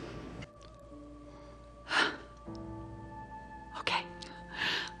 Okay.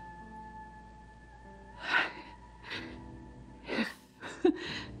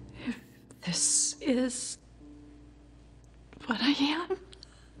 If this is what I am,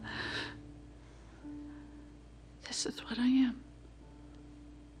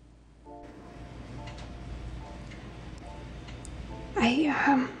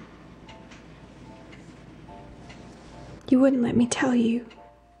 You wouldn't let me tell you.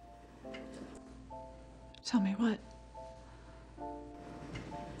 Tell me what?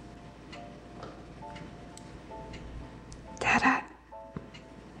 That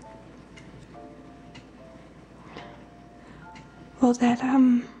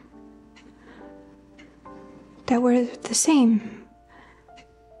that we're the same.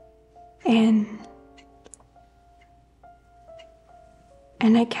 And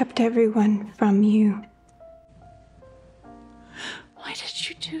I kept everyone from you. Why did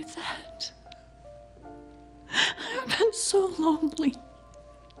you do that? I've been so lonely.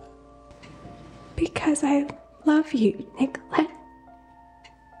 Because I love you, Nicolette.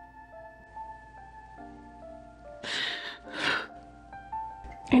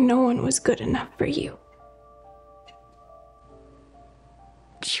 And no one was good enough for you.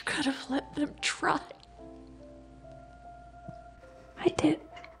 You could have let them try. I did.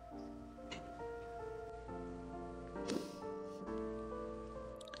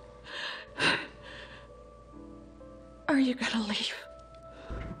 Are you gonna leave?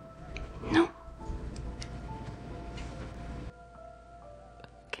 No.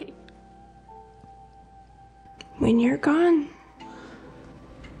 Okay. When you're gone,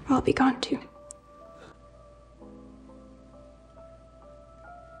 I'll be gone too.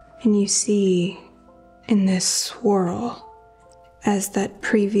 And you see in this swirl, as that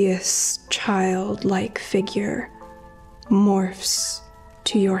previous childlike figure morphs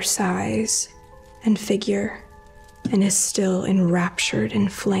to your size and figure and is still enraptured in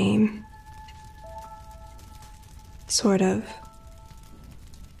flame. Sort of.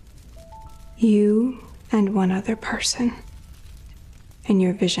 You and one other person. And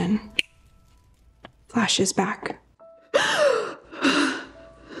your vision flashes back.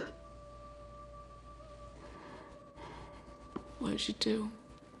 What did you do?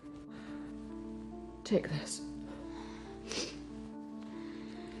 Take this.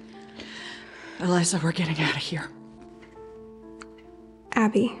 Eliza, we're getting out of here.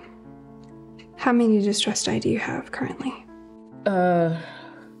 Abby, how many distress die do you have currently?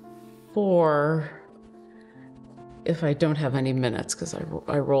 4. If I don't have any minutes, because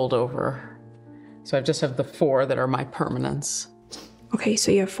I rolled over. So I just have the 4 that are my permanents. Okay,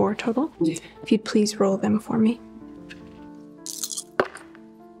 so you have 4 total? Yeah. If you'd please roll them for me.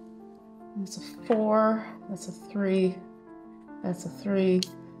 That's a 4, that's a 3, that's a 3,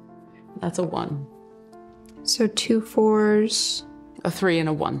 that's a 1. So 2 4s. A 3 and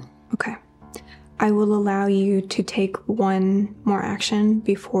a 1. Okay. I will allow you to take 1 more action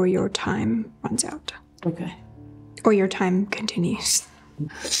before your time runs out. Okay. Or your time continues.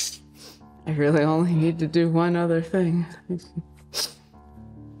 I really only need to do one other thing. It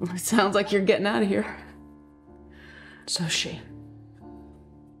sounds like you're getting out of here. So she.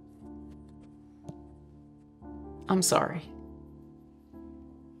 I'm sorry.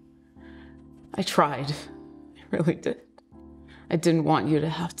 I tried. I really did. I didn't want you to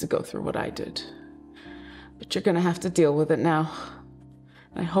have to go through what I did. But you're gonna have to deal with it now.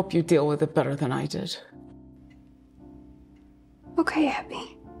 I hope you deal with it better than I did. Okay,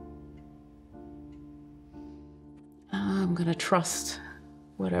 Abby. I'm gonna trust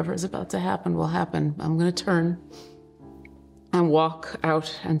whatever's about to happen will happen. I'm gonna turn and walk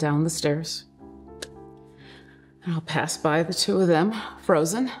out and down the stairs. And I'll pass by the 2 of them,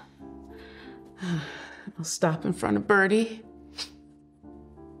 frozen. I'll stop in front of Birdie.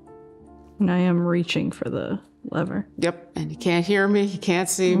 And I am reaching for the lever. Yep, and you can't hear me, you can't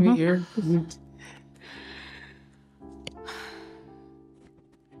see me. You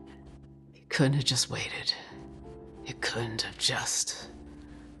couldn't have just waited. You couldn't have just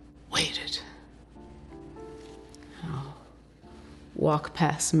waited. I'll walk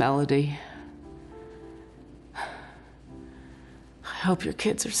past Melody. I hope your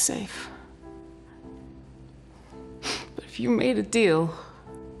kids are safe. But if you made a deal,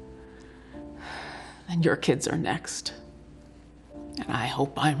 then your kids are next. And I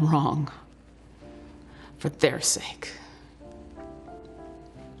hope I'm wrong. For their sake.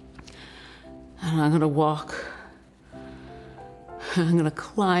 And I'm gonna walk. I'm gonna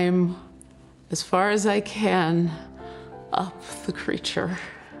climb as far as I can up the creature.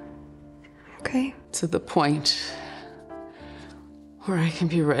 Okay. To the point where I can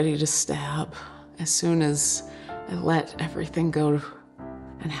be ready to stab as soon as I let everything go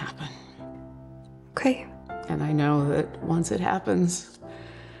and happen. Okay. And I know that once it happens,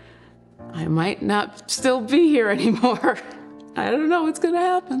 I might not still be here anymore. I don't know what's gonna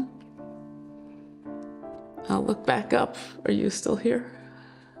happen. I'll look back up. Are you still here?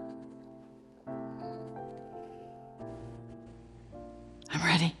 I'm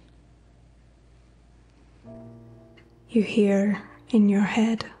ready. You hear in your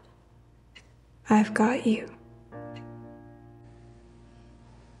head, I've got you.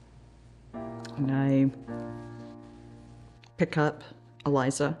 And I pick up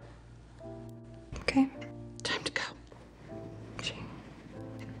Eliza. Okay. Time to go.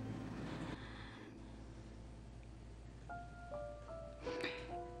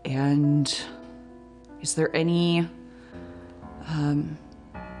 And is there any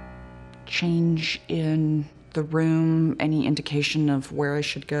change in the room? Any indication of where I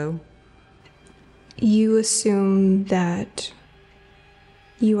should go? You assume that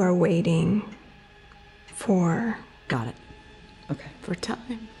you are waiting for Got it. Okay. For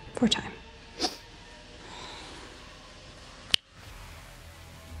time. for time.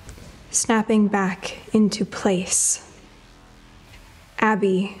 Snapping back into place.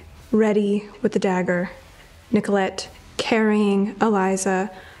 Abby, ready with the dagger. Nicolette, carrying Eliza.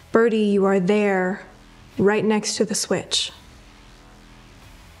 Birdie, you are there, right next to the switch.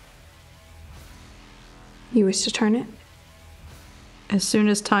 You wish to turn it? As soon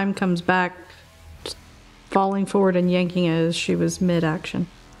as time comes back, just falling forward and yanking it as she was mid-action.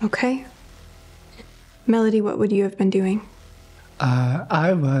 Okay. Melody, what would you have been doing?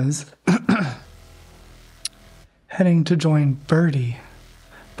 I was heading to join Birdie.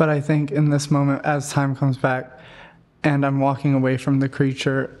 But I think in this moment, as time comes back and I'm walking away from the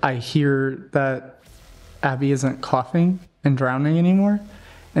creature, I hear that Abby isn't coughing and drowning anymore.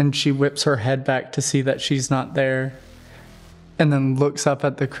 And she whips her head back to see that she's not there. And then looks up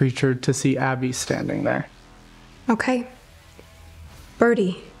at the creature to see Abby standing there. Okay.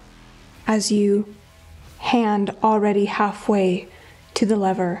 Birdie, as you hand already halfway to the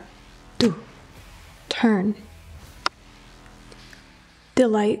lever, turn. The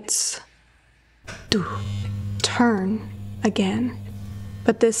lights turn again.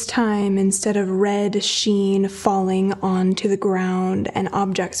 But this time, instead of red sheen falling onto the ground and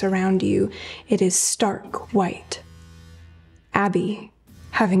objects around you, it is stark white. Abby,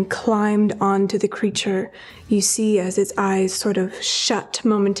 having climbed onto the creature, you see as its eyes sort of shut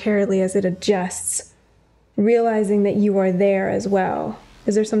momentarily as it adjusts, realizing that you are there as well.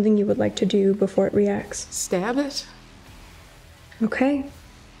 Is there something you would like to do before it reacts? Stab it? Okay.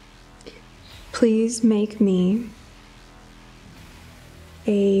 Please make me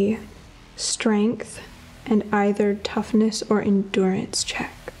a strength and either toughness or endurance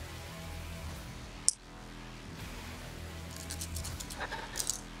check.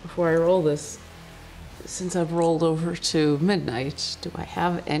 Before I roll this, since I've rolled over to midnight, do I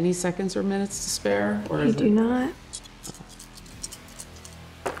have any seconds or minutes to spare? Or You do not.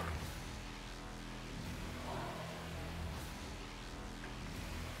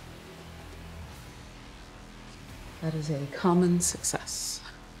 That is a common success.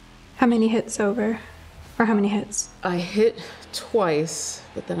 How many hits over? Or how many hits? I hit twice,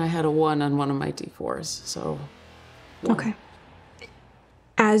 but then I had a 1 on one of my d4s, so... 1. Okay.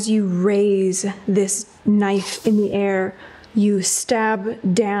 As you raise this knife in the air, you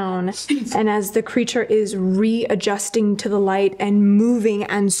stab down, and as the creature is readjusting to the light and moving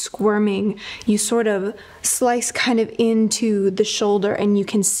and squirming, you sort of slice kind of into the shoulder, and you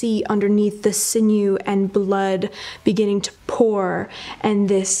can see underneath the sinew and blood beginning to pour, and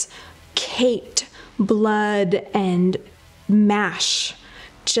this caked blood and mash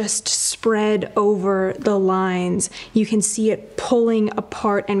just spread over the lines. You can see it pulling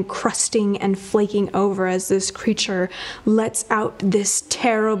apart and crusting and flaking over as this creature lets out this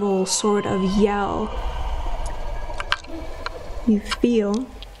terrible sort of yell. You feel...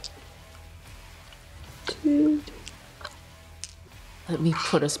 Let me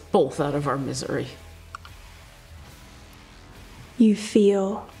put us both out of our misery. You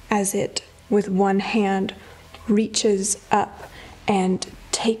feel as it, with one hand, reaches up and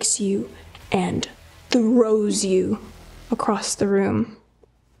takes you and throws you across the room.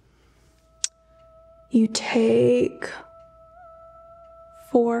 You take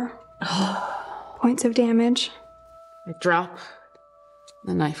 4 points of damage. I drop,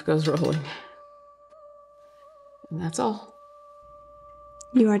 the knife goes rolling. And that's all.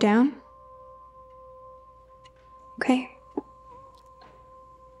 You are down? Okay.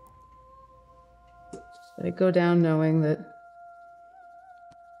 I go down knowing that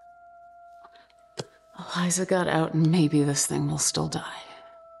Eliza got out and maybe this thing will still die.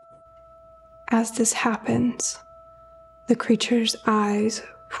 As this happens, the creature's eyes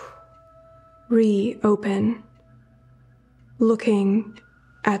reopen, looking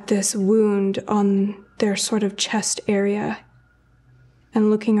at this wound on their sort of chest area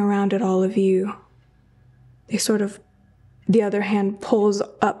and looking around at all of you. They sort of, the other hand pulls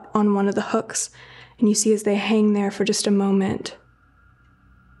up on one of the hooks, And you see as they hang there for just a moment,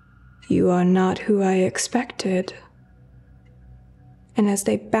 "You are not who I expected." And as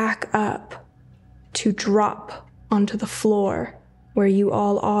they back up to drop onto the floor where you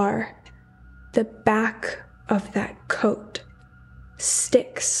all are, the back of that coat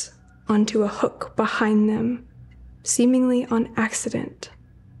sticks onto a hook behind them, seemingly on accident.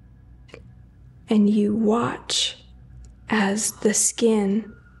 And you watch as the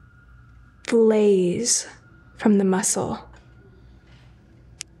skin flays from the muscle.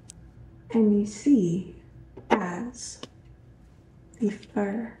 And you see as the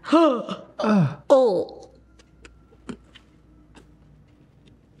fur Oh.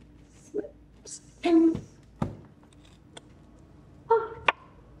 slips and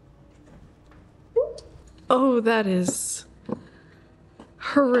Oh, that is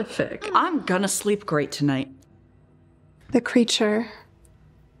horrific. I'm gonna sleep great tonight. the creature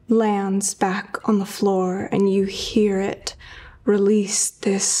lands back on the floor, and you hear it release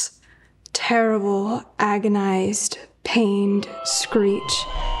this terrible, agonized, pained screech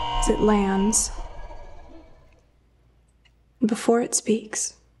as it lands. Before it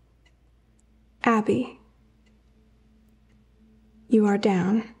speaks, Abby, you are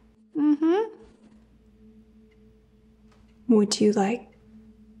down. Would you like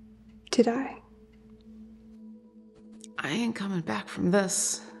to die? I ain't coming back from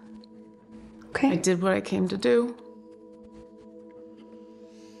this. Okay. I did what I came to do.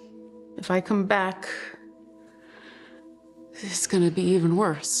 If I come back, it's gonna be even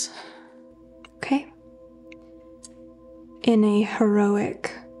worse. Okay. In a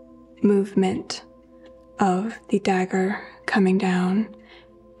heroic movement of the dagger coming down,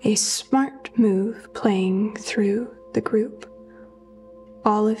 a smart move playing through the group,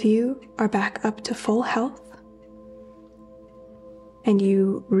 all of you are back up to full health, and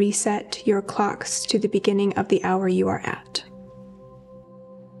you reset your clocks to the beginning of the hour you are at.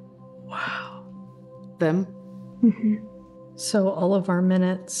 Them? So all of our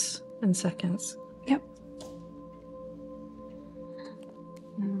minutes and seconds. Yep.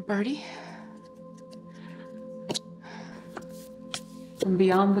 Birdie? From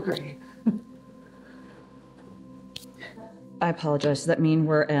beyond the grave. I apologize. Does that mean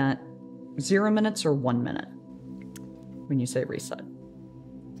we're at 0 minutes or 1 minute when you say reset?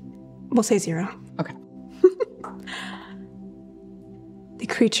 We'll say 0. Okay. The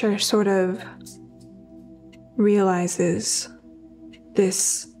creature sort of realizes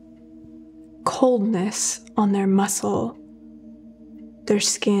this coldness on their muscle, their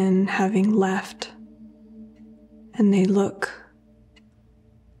skin having left, and they look.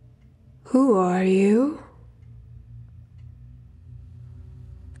 Who are you?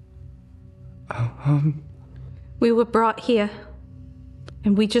 We were brought here,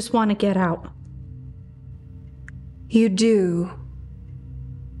 and we just want to get out. You do.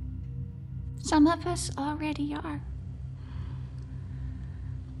 Some of us already are.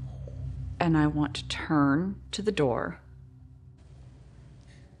 And I want to turn to the door.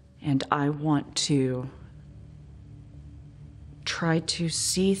 And I want to try to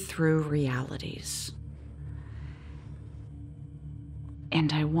see through realities.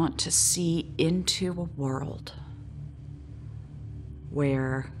 And I want to see into a world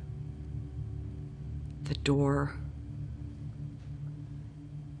where the door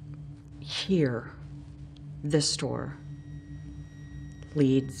here, this door,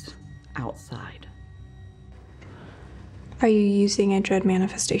 leads outside. Are you using a dread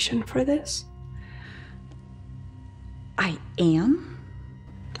manifestation for this? I am.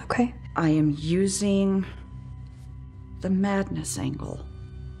 Okay. I am using the madness angle.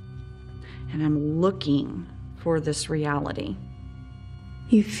 And I'm looking for this reality.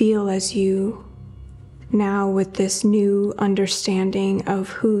 You feel as you, now with this new understanding of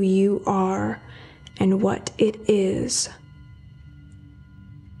who you are and what it is,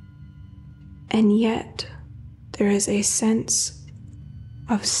 and yet there is a sense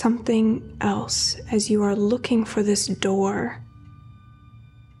of something else as you are looking for this door.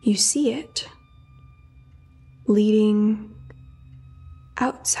 You see it leading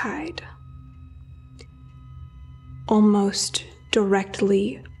outside, almost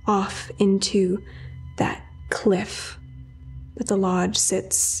directly off into that cliff that the lodge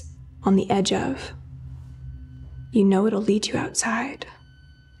sits on the edge of. You know it'll lead you outside.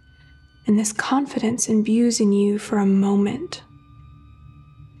 And this confidence imbues in you for a moment.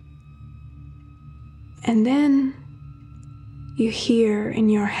 And then you hear in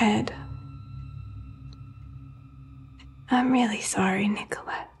your head, "I'm really sorry,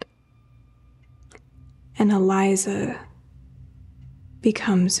 Nicolette." And Eliza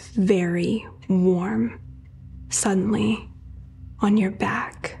becomes very warm suddenly on your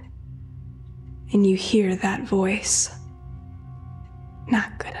back. And you hear that voice.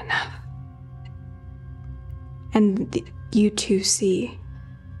 Not good enough. And you two see,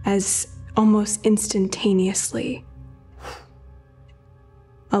 as almost instantaneously,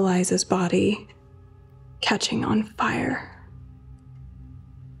 Eliza's body catching on fire.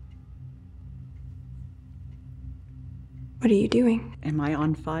 What are you doing? Am I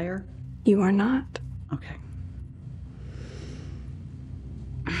on fire? You are not. Okay.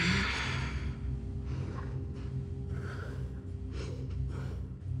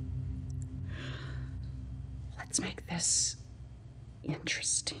 Let's make this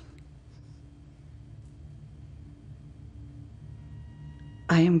interesting.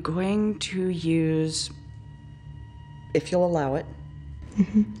 I am going to use, if you'll allow it,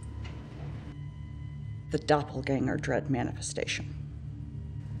 the doppelganger dread manifestation.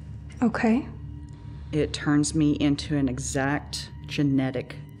 Okay. It turns me into an exact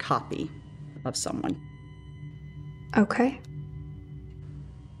genetic copy of someone. Okay.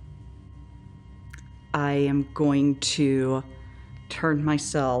 I am going to turn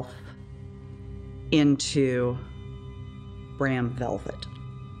myself into Bram Velvet.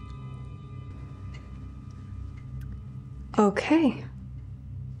 Okay.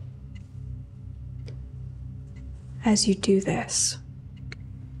 As you do this,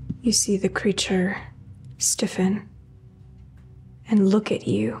 you see the creature stiffen and look at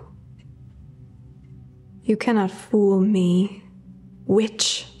you. You cannot fool me,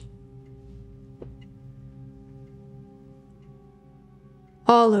 witch.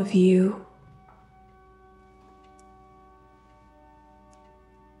 All of you.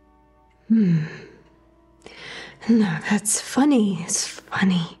 No, that's funny. It's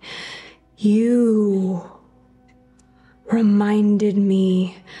funny. You reminded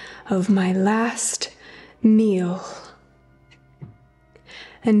me of my last meal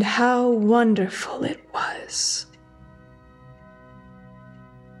and how wonderful it was.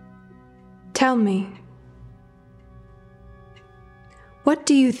 Tell me, what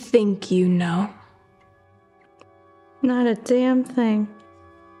do you think you know? Not a damn thing.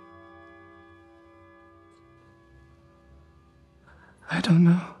 I don't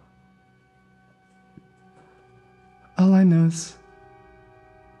know. All I know is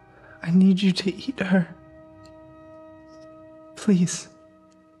I need you to eat her. Please.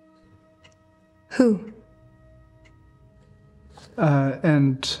 Who?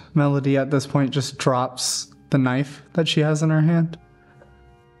 And Melody at this point just drops the knife that she has in her hand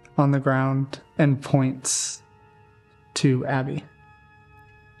on the ground and points to Abby.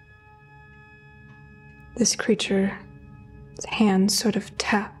 This creature's hands sort of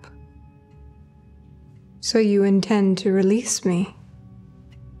tap. So you intend to release me?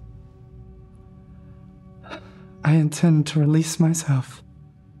 I intend to release myself.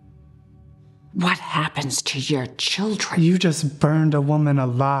 What happens to your children? You just burned a woman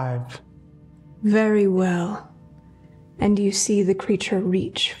alive. Very well. And you see the creature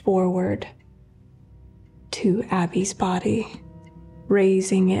reach forward to Abby's body,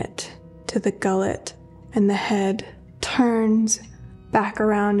 raising it to the gullet, and the head turns back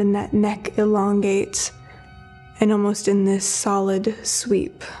around and that neck elongates, and almost in this solid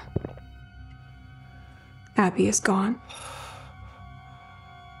sweep, Abby is gone.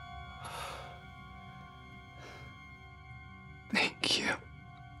 Thank you.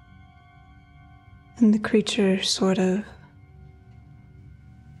 And the creature sort of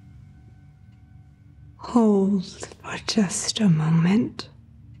holds for just a moment.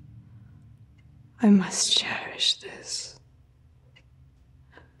 I must cherish this.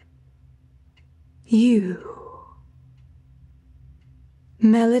 You.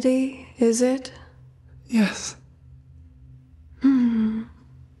 Melody, is it? Yes.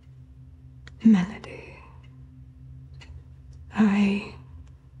 Melody.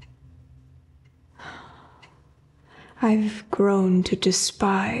 I've grown to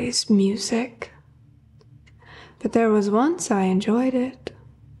despise music, but there was once I enjoyed it.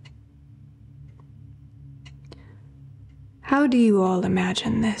 How do you all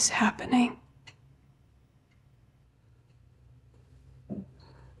imagine this happening?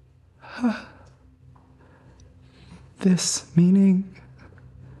 This meaning?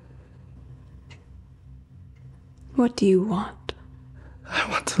 What do you want? I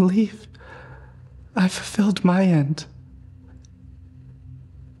want to leave. I fulfilled my end.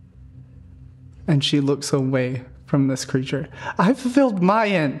 And she looks away from this creature. I fulfilled my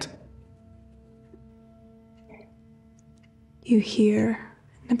end. You hear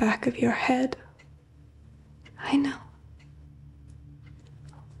in the back of your head, I know.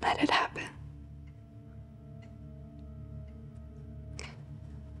 Let it happen.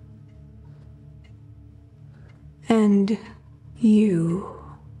 And you,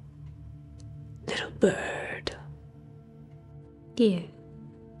 little bird. Yeah.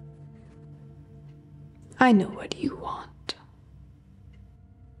 I know what you want.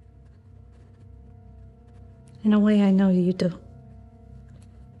 In a way, I know you do.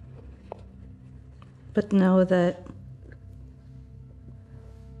 But know that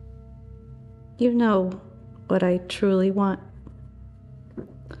you know what I truly want.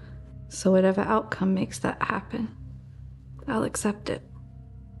 So whatever outcome makes that happen, I'll accept it.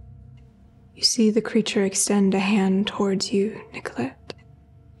 You see the creature extend a hand towards you, Nicolette.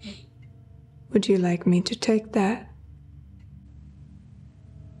 Would you like me to take that?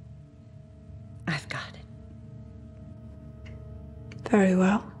 I've got it. Very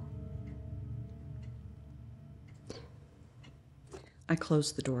well. I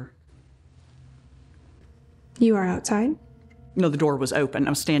closed the door. You are outside? No, the door was open.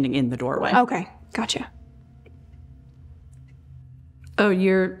 I was standing in the doorway. Okay, gotcha. Oh,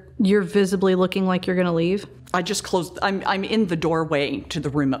 you're visibly looking like you're gonna leave? I just closed. I'm in the doorway to the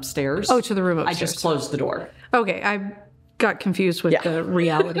room upstairs. Oh, to the room upstairs. I just closed the door. Okay, I got confused with the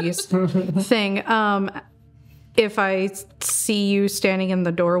realities thing. If I see you standing in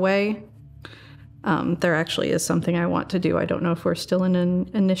the doorway, there actually is something I want to do. I don't know if we're still in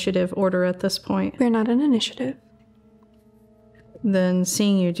an initiative order at this point. We're not an initiative. Then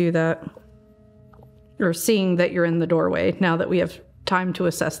seeing you do that, or seeing that you're in the doorway, now that we have time to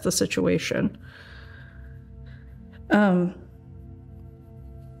assess the situation. Can't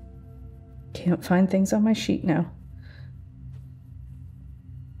find things on my sheet now.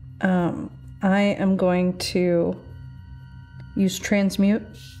 I am going to use transmute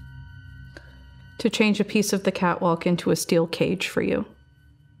to change a piece of the catwalk into a steel cage for you.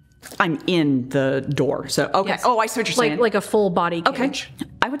 I'm in the door, so okay. Yes. Oh, I see what you're saying. Like a full body cage. Okay.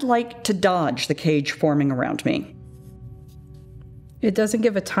 I would like to dodge the cage forming around me. It doesn't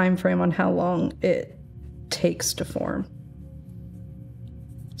give a time frame on how long it takes to form.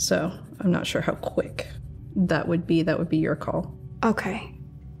 So I'm not sure how quick that would be. That would be your call. Okay.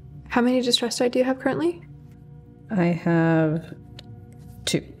 How many distress die do you have currently? I have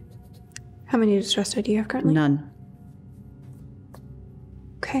 2. How many distress die do you have currently? None.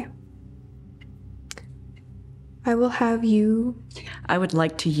 Okay. I will have you... I would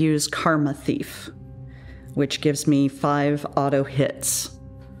like to use Karma Thief, which gives me 5 auto hits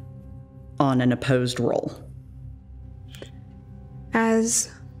on an opposed roll.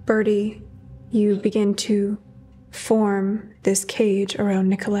 As Birdie, you begin to form this cage around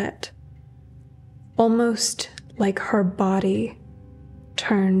Nicolette. Almost like her body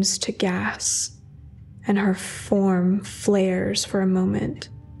turns to gas and her form flares for a moment.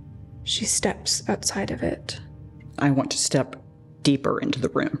 She steps outside of it. I want to step deeper into the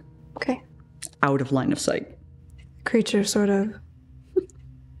room, Okay. out of line of sight. Creature sort of...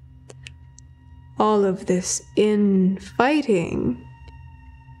 All of this infighting.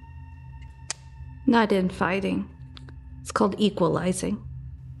 Not infighting. It's called equalizing.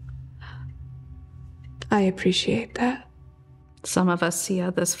 I appreciate that. Some of us see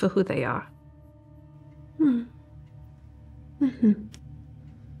others for who they are.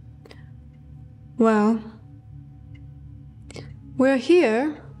 Well, we're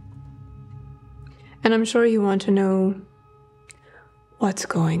here, and I'm sure you want to know what's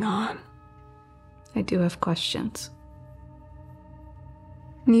going on. I do have questions.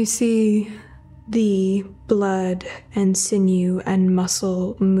 You see the blood and sinew and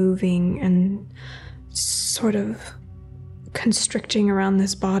muscle moving and sort of constricting around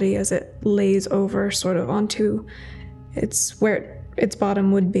this body as it lays over sort of onto where its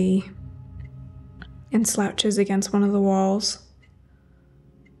bottom would be and slouches against one of the walls.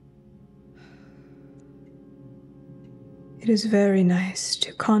 It is very nice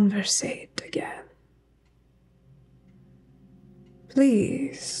to conversate again.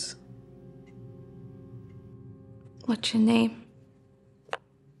 Please. What's your name?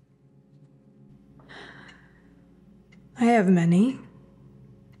 I have many.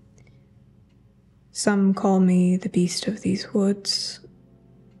 Some call me the beast of these woods.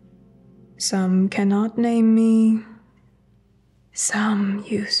 Some cannot name me. Some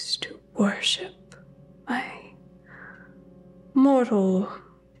used to worship my mortal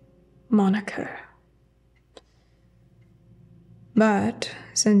moniker. But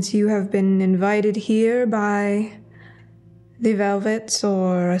since you have been invited here by the Velvets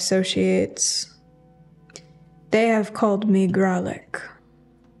or associates, they have called me Gralik.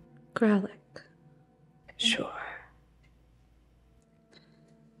 Gralik. Sure.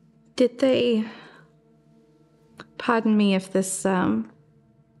 Did they... Pardon me if this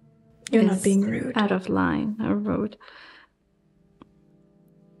You're not is being rude. out of line or rude.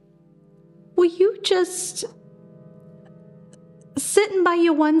 Were you just sitting by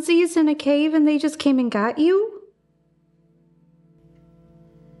your onesies in a cave and they just came and got you?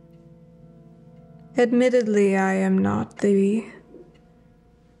 Admittedly, I am not the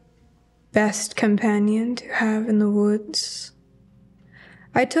best companion to have in the woods.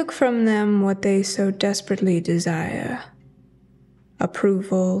 I took from them what they so desperately desire: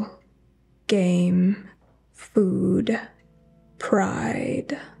 approval, game, food,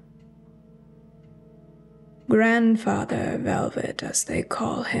 pride. Grandfather Velvet, as they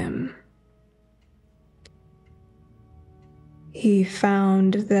call him. He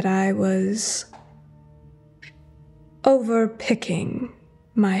found that I was overpicking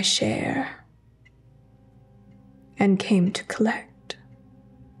my share and came to collect.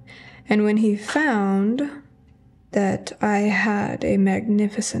 And when he found that I had a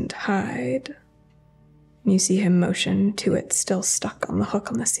magnificent hide, you see him motion to it still stuck on the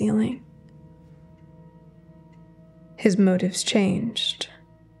hook on the ceiling, his motives changed.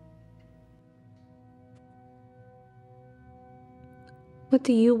 What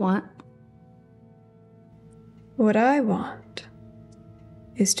do you want? What I want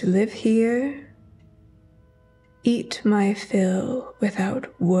is to live here, eat my fill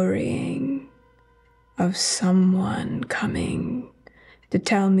without worrying of someone coming to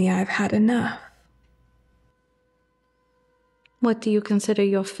tell me I've had enough. What do you consider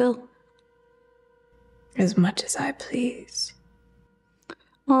your fill? As much as I please.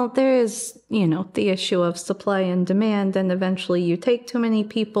 Well, there is, the issue of supply and demand, and eventually you take too many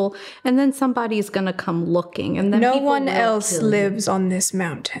people, and then somebody's going to come looking, and then no people one will else kill you. lives on this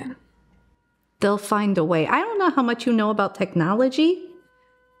mountain. They'll find a way. I don't know how much you know about technology.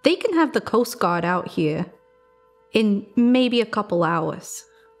 They can have the Coast Guard out here in maybe a couple hours.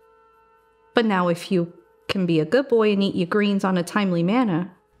 But now if you can be a good boy and eat your greens on a timely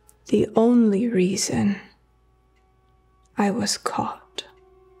manner. The only reason I was caught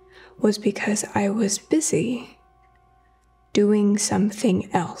was because I was busy doing something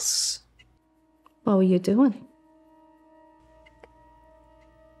else. What were you doing?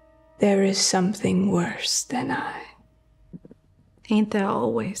 There is something worse than I Ain't there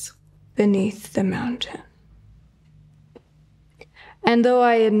always? beneath the mountain. And though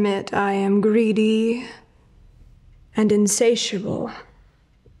I admit I am greedy and insatiable,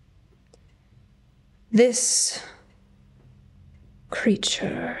 this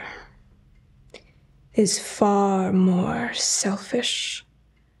creature is far more selfish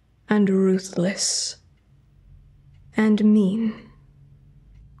and ruthless and mean.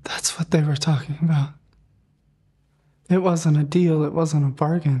 That's what they were talking about. It wasn't a deal, it wasn't a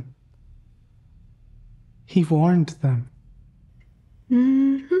bargain. He warned them.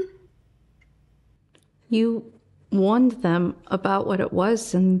 Mm-hmm. You warned them about what it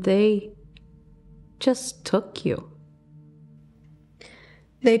was, and they just took you.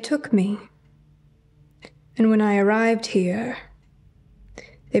 They took me, and when I arrived here,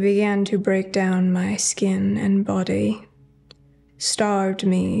 they began to break down my skin and body, starved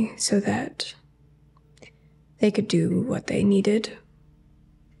me so that they could do what they needed.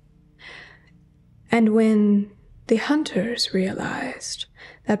 And when the hunters realized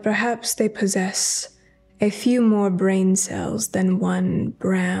that perhaps they possess a few more brain cells than one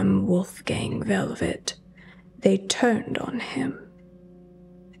Bram Wolfgang Velvet, they turned on him.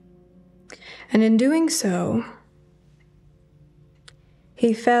 And in doing so,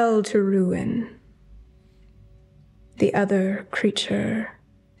 he fell to ruin. The other creature,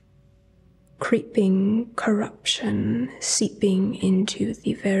 creeping corruption, seeping into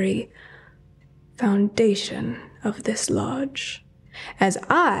the very foundation of this lodge, as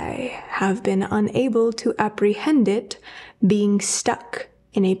I have been unable to apprehend it, being stuck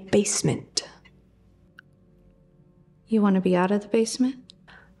in a basement. You want to be out of the basement?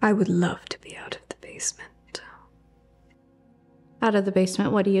 I would love to be out of the basement. Out of the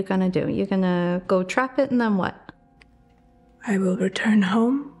basement, what are you gonna do? You're gonna go trap it, and then what? I will return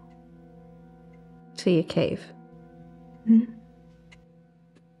home. To your cave. Hmm?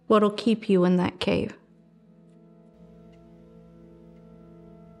 What'll keep you in that cave?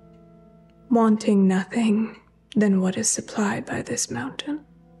 Wanting nothing than what is supplied by this mountain.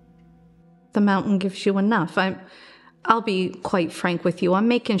 The mountain gives you enough. I'll be quite frank with you. I'm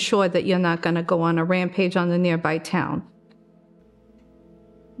making sure that you're not going to go on a rampage on the nearby town.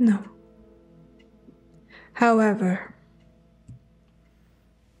 No. However,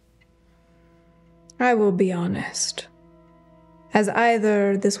 I will be honest. As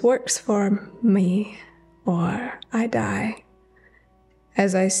either this works for me or I die,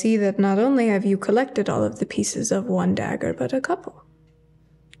 as I see that not only have you collected all of the pieces of one dagger, but a couple.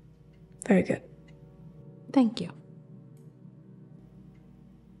 Very good. Thank you.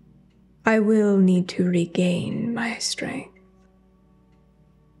 I will need to regain my strength.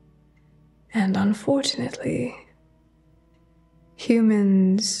 And unfortunately,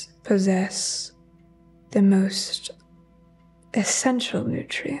 humans possess the most essential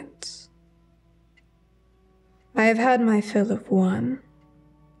nutrients. I have had my fill of one.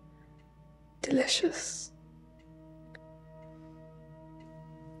 Delicious.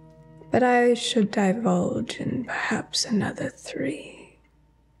 But I should divulge in perhaps another 3.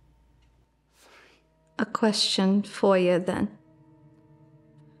 A question for you then.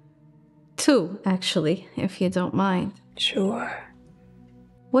 2, actually, if you don't mind. Sure.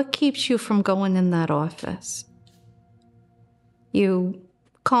 What keeps you from going in that office? You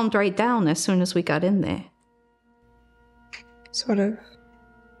calmed right down as soon as we got in there. Sort of.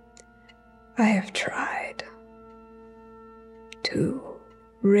 I have tried to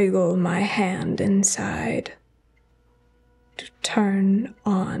wriggle my hand inside to turn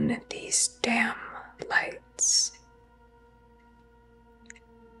on these damn lights.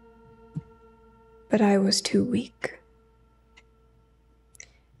 But I was too weak.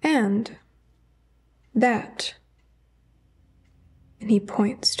 And that, and he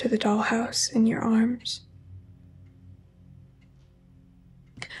points to the dollhouse in your arms.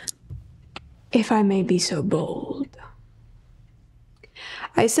 If I may be so bold,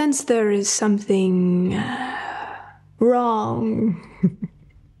 I sense there is something wrong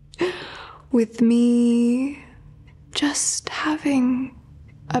with me just having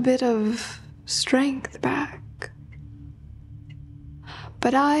a bit of strength back.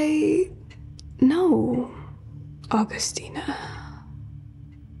 But I know Augustina.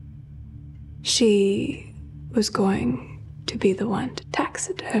 She was going to be the one to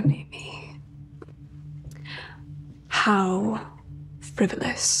taxidermy me. How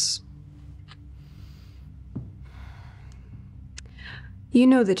frivolous. You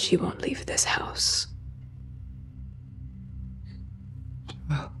know that she won't leave this house.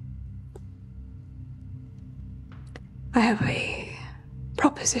 Well, I have a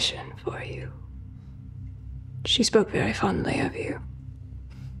proposition for you. She spoke very fondly of you.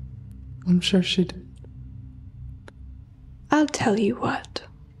 I'm sure she did. I'll tell you what.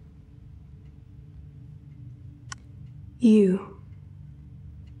 You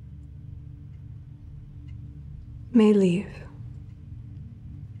may leave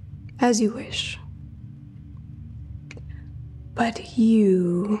as you wish. But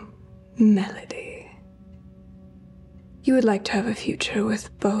you, Melody, you would like to have a future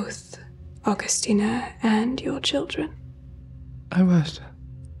with both Augustina and your children. I would.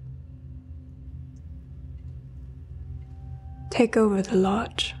 Take over the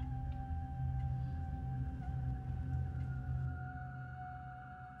lodge.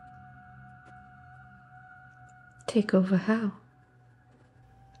 Take over how?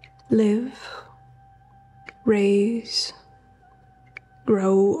 Live, raise,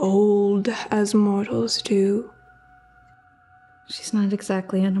 grow old as mortals do. She's not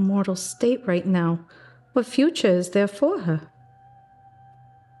exactly in a mortal state right now. What future is there for her?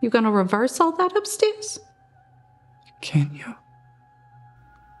 You gonna reverse all that upstairs? Can you?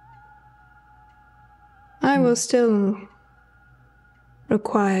 I will still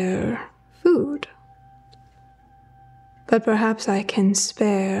require food. But perhaps I can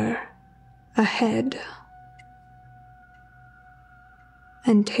spare a head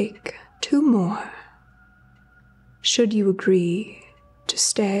and take 2 more, should you agree to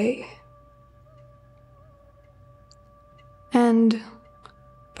stay. And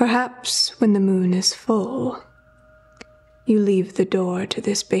perhaps when the moon is full, you leave the door to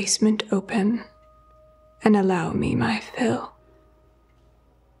this basement open and allow me my fill.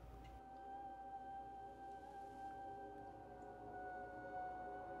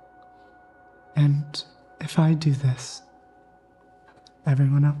 And if I do this,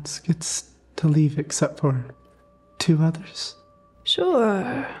 everyone else gets to leave except for 2 others?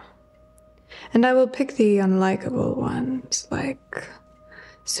 Sure. And I will pick the unlikable ones, like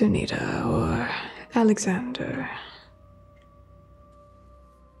Sunita or Alexander.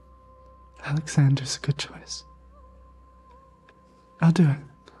 Alexander's a good choice. I'll do it.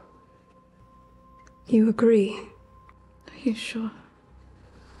 You agree? Are you sure?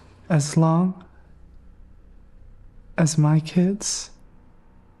 As long as my kids?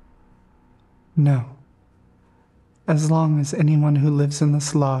 No. As long as anyone who lives in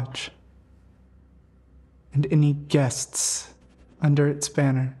this lodge and any guests under its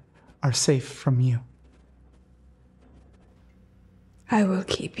banner are safe from you. I will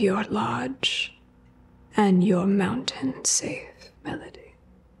keep your lodge and your mountain safe, Melody.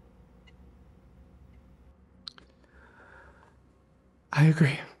 I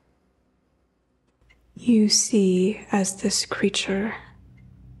agree. You see as this creature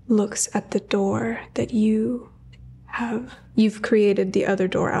looks at the door that you've created the other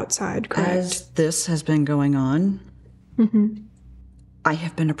door outside, correct? As this has been going on, I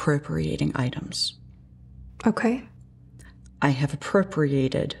have been appropriating items. Okay. I have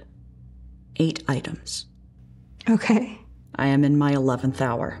appropriated 8 items. Okay. I am in my 11th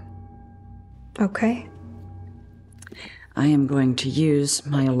hour. Okay. I am going to use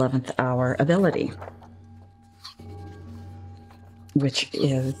my 11th hour ability, which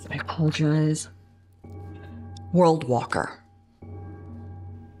is, I apologize, World Walker.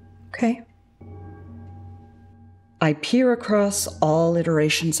 Okay. I peer across all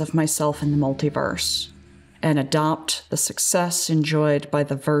iterations of myself in the multiverse and adopt the success enjoyed by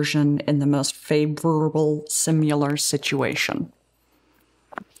the version in the most favorable similar situation.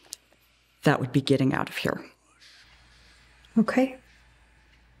 That would be getting out of here. Okay.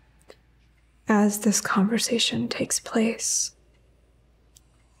 As this conversation takes place,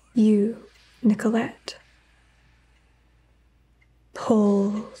 you, Nicolette,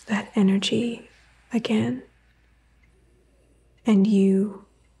 pull that energy again, and you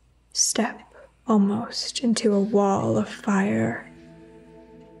step almost into a wall of fire,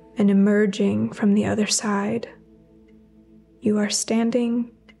 and emerging from the other side, you are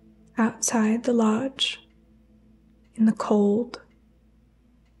standing outside the lodge, in the cold,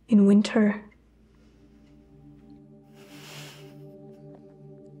 in winter.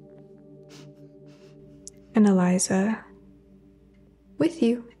 And Eliza with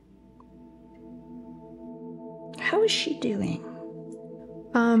you. How is she doing?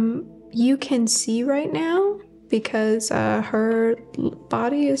 You can see right now because her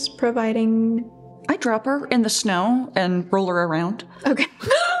body is providing... I drop her in the snow and roll her around. Okay.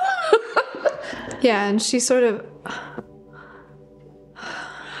 Yeah, and she sort of...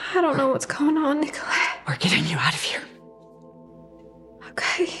 I don't know what's going on, Nicolette. We're getting you out of here.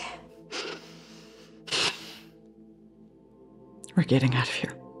 Okay. We're getting out of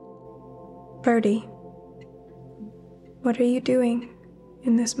here. Birdie, what are you doing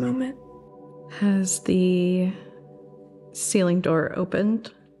in this moment? Has the ceiling door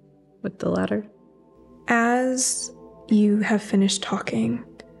opened with the ladder? As you have finished talking,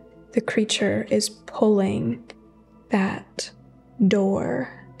 the creature is pulling that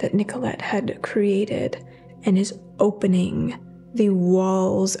door that Nicolette had created and is opening the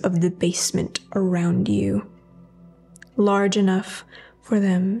walls of the basement around you, large enough for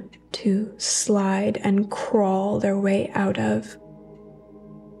them to slide and crawl their way out of.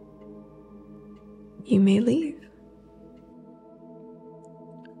 You may leave.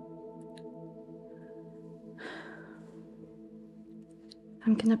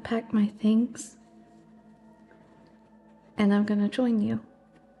 I'm gonna pack my things, and I'm gonna join you.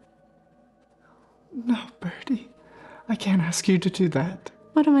 No, Birdie. I can't ask you to do that.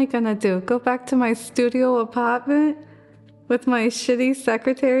 What am I gonna do? Go back to my studio apartment with my shitty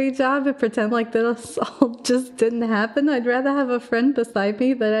secretary job and pretend like this all just didn't happen? I'd rather have a friend beside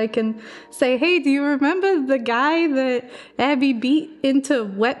me that I can say, hey, do you remember the guy that Abby beat into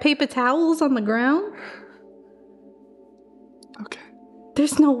wet paper towels on the ground? Okay.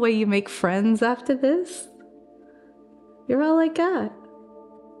 There's no way you make friends after this. You're all I got.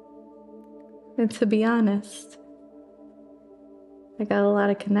 And to be honest, I got a lot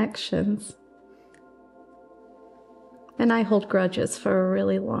of connections. And I hold grudges for a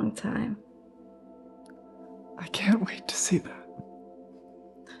really long time. I can't wait to see that.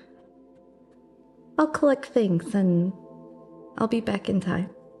 I'll collect things and I'll be back in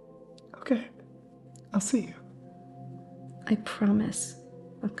time. Okay. I'll see you. I promise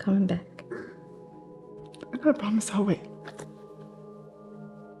I'm coming back. And I promise I'll wait.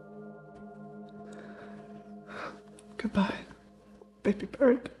 Goodbye, baby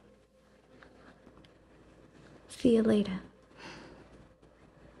bird. See you later.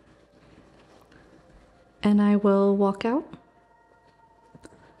 And I will walk out,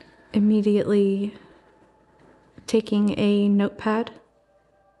 immediately taking a notepad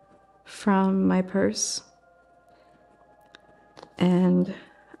from my purse, and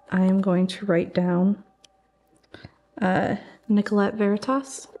I am going to write down Nicolette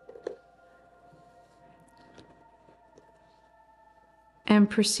Veritas, and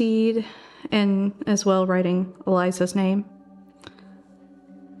proceed, and as well writing Eliza's name.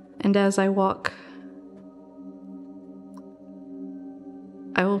 And as I walk,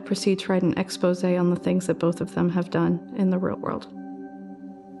 I will proceed to write an expose on the things that both of them have done in the real world.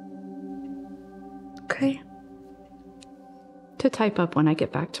 Okay. To type up when I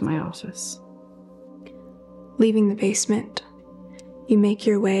get back to my office. Leaving the basement, you make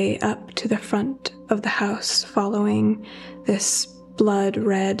your way up to the front of the house, following this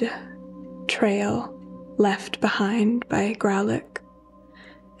blood-red trail left behind by Growlick.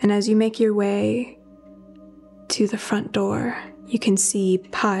 And as you make your way to the front door, you can see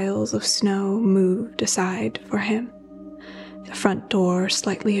piles of snow moved aside for him, the front door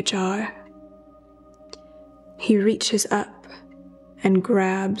slightly ajar. He reaches up and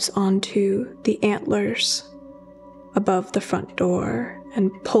grabs onto the antlers above the front door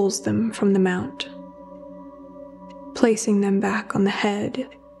and pulls them from the mount. Placing them back on the head,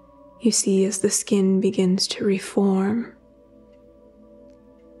 you see as the skin begins to reform.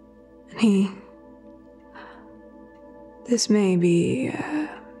 And this may be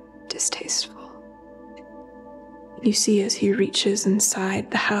distasteful. You see as he reaches inside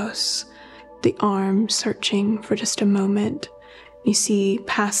the house, the arm searching for just a moment. You see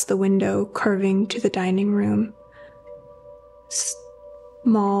past the window, curving to the dining room,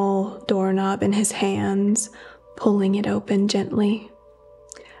 small doorknob in his hands, pulling it open gently.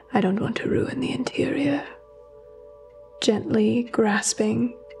 I don't want to ruin the interior. Gently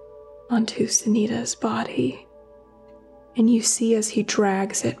grasping onto Sunita's body. And you see as he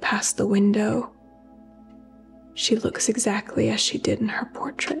drags it past the window, she looks exactly as she did in her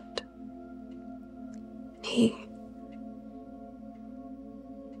portrait. He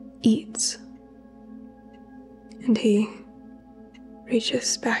eats, and he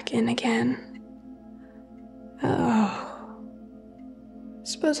reaches back in again. Oh,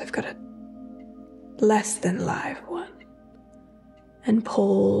 suppose I've got a less than live one. And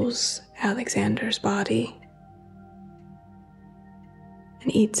pulls Alexander's body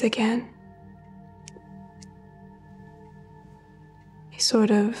and eats again. He sort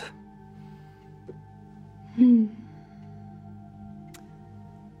of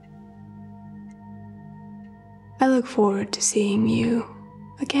I look forward to seeing you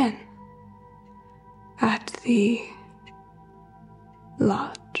again at the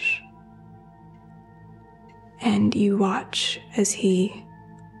lodge. And you watch as he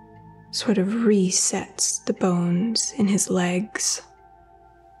sort of resets the bones in his legs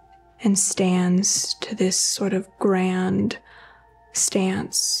and stands to this sort of grand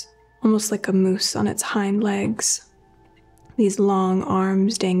stance, almost like a moose on its hind legs, these long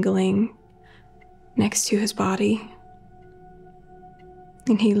arms dangling next to his body.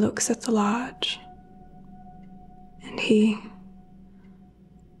 And he looks at the lodge, and he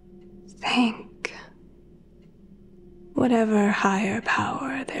thank whatever higher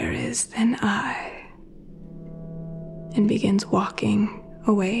power there is than I, and begins walking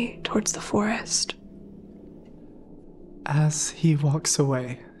away towards the forest. As he walks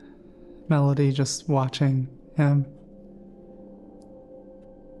away, Melody, just watching him,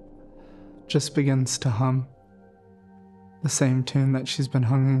 just begins to hum the same tune that she's been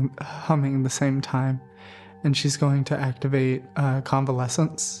humming the same time, and she's going to activate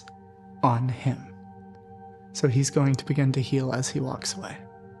convalescence on him. So he's going to begin to heal as he walks away.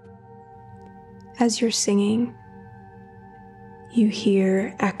 As you're singing, you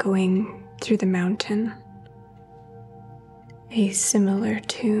hear echoing through the mountain a similar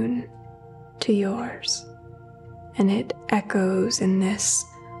tune to yours, and it echoes in this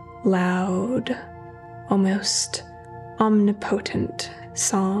loud, almost omnipotent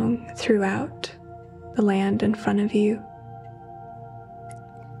song throughout the land in front of you.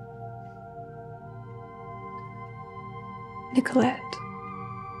 Nicolette,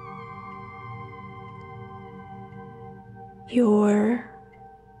 your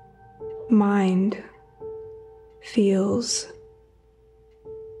mind feels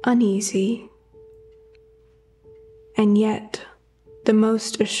uneasy, and yet the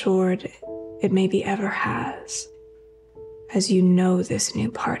most assured it maybe ever has, as you know this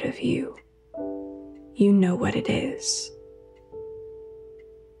new part of you. You know what it is.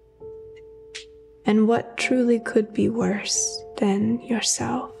 And what truly could be worse than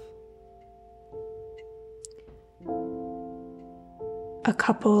yourself? A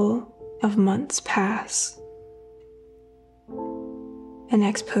couple of months pass. An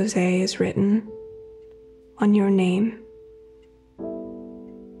expose is written on your name.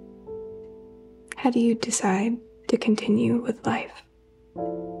 How do you decide to continue with life?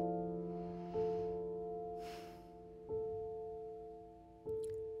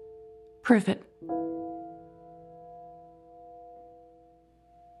 Privet.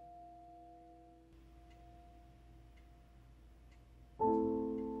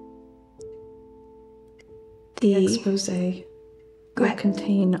 The expose will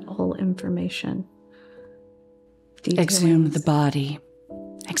contain all information Exhume the body.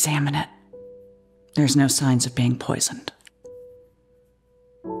 Examine it. There's no signs of being poisoned.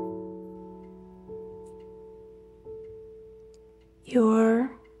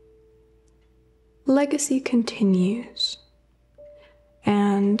 Your legacy continues,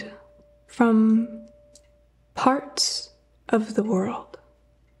 and from parts of the world,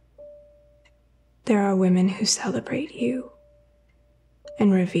 there are women who celebrate you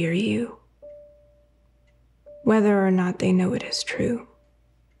and revere you, whether or not they know it is true.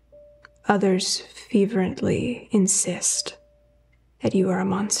 Others fervently insist that you are a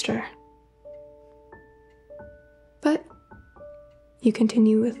monster. But you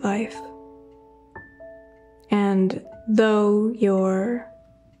continue with life. And though your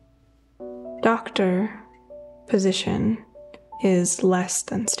doctor position is less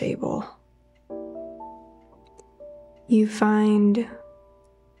than stable, you find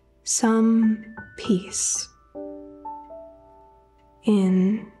some peace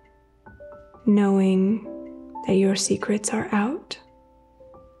in knowing that your secrets are out,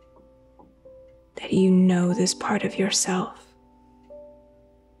 that you know this part of yourself.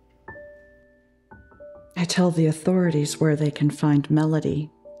 I tell the authorities where they can find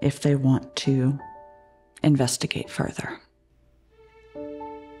Melody if they want to investigate further.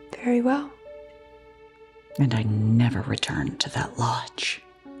 Very well. And I never return to that lodge.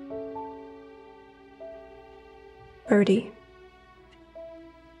 Birdie,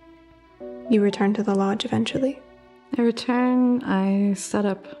 you return to the lodge eventually? I return, I set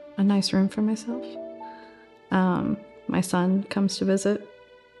up a nice room for myself. My son comes to visit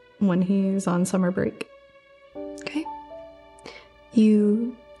when he's on summer break. Okay.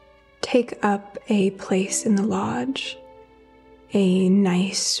 You take up a place in the lodge, a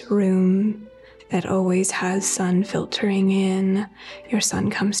nice room that always has sun filtering in. Your son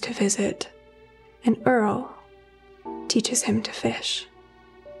comes to visit, and Earl teaches him to fish.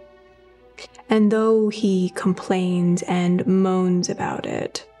 And though he complains and moans about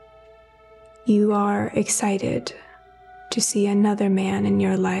it, you are excited to see another man in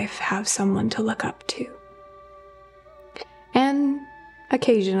your life have someone to look up to. And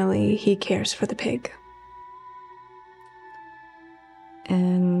occasionally he cares for the pig.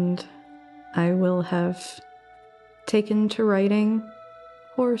 And I will have taken to writing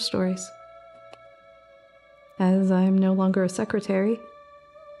horror stories. As I'm no longer a secretary,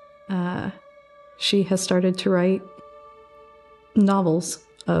 she has started to write novels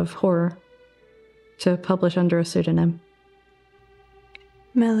of horror to publish under a pseudonym.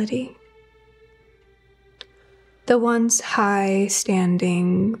 Melody. The once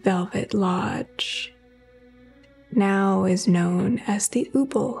high-standing Velvet Lodge now is known as the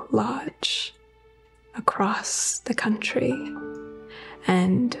Ubel Lodge across the country.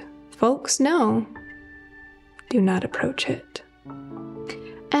 And folks know, do not approach it.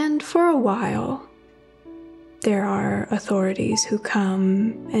 And for a while, there are authorities who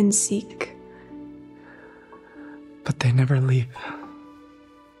come and seek. But they never leave.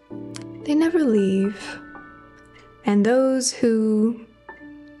 They never leave. And those who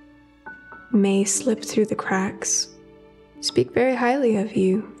may slip through the cracks speak very highly of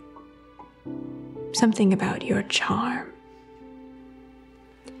you. Something about your charm.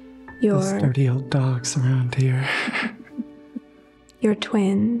 Those dirty old dogs around here. Your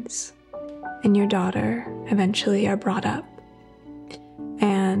twins and your daughter eventually are brought up.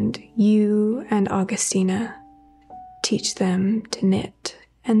 And you and Augustina teach them to knit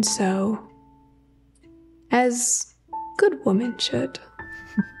and sew, as good women should.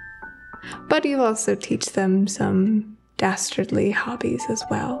 But you also teach them some dastardly hobbies as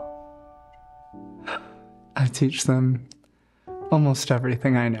well. I teach them almost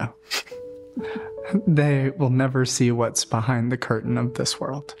everything I know. They will never see what's behind the curtain of this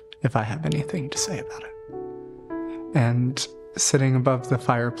world, if I have anything to say about it. And sitting above the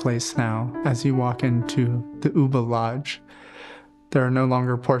fireplace now, as you walk into the Ubel Lodge, there are no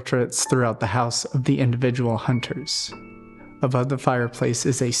longer portraits throughout the house of the individual hunters. Above the fireplace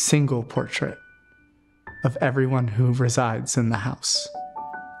is a single portrait of everyone who resides in the house,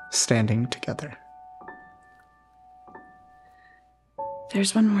 standing together.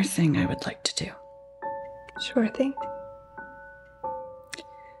 There's one more thing I would like to do. Sure thing.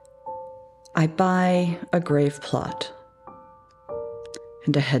 I buy a grave plot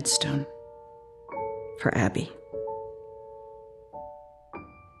and a headstone for Abby.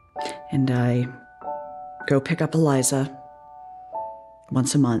 And I go pick up Eliza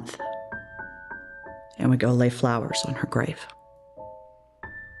once a month, and we go lay flowers on her grave.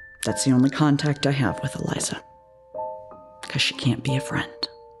 That's the only contact I have with Eliza, because she can't be a friend.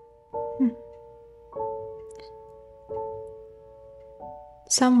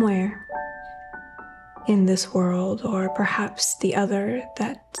 somewhere in this world, or perhaps the other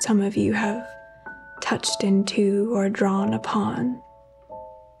that some of you have touched into or drawn upon,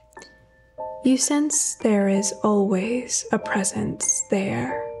 you sense there is always a presence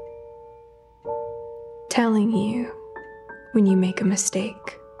there, telling you when you make a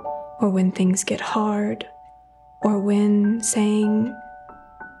mistake, or when things get hard, or when saying,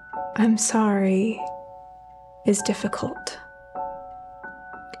 "I'm sorry," is difficult.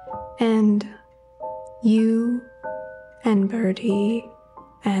 And you and Birdie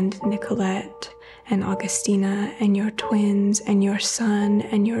and Nicolette and Augustina and your twins and your son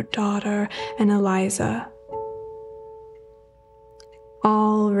and your daughter and Eliza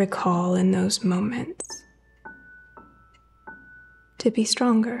all recall in those moments to be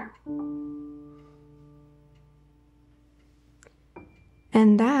stronger.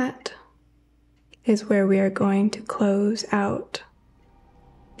 And that is where we are going to close out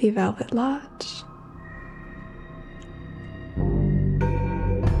the Velvet Lodge.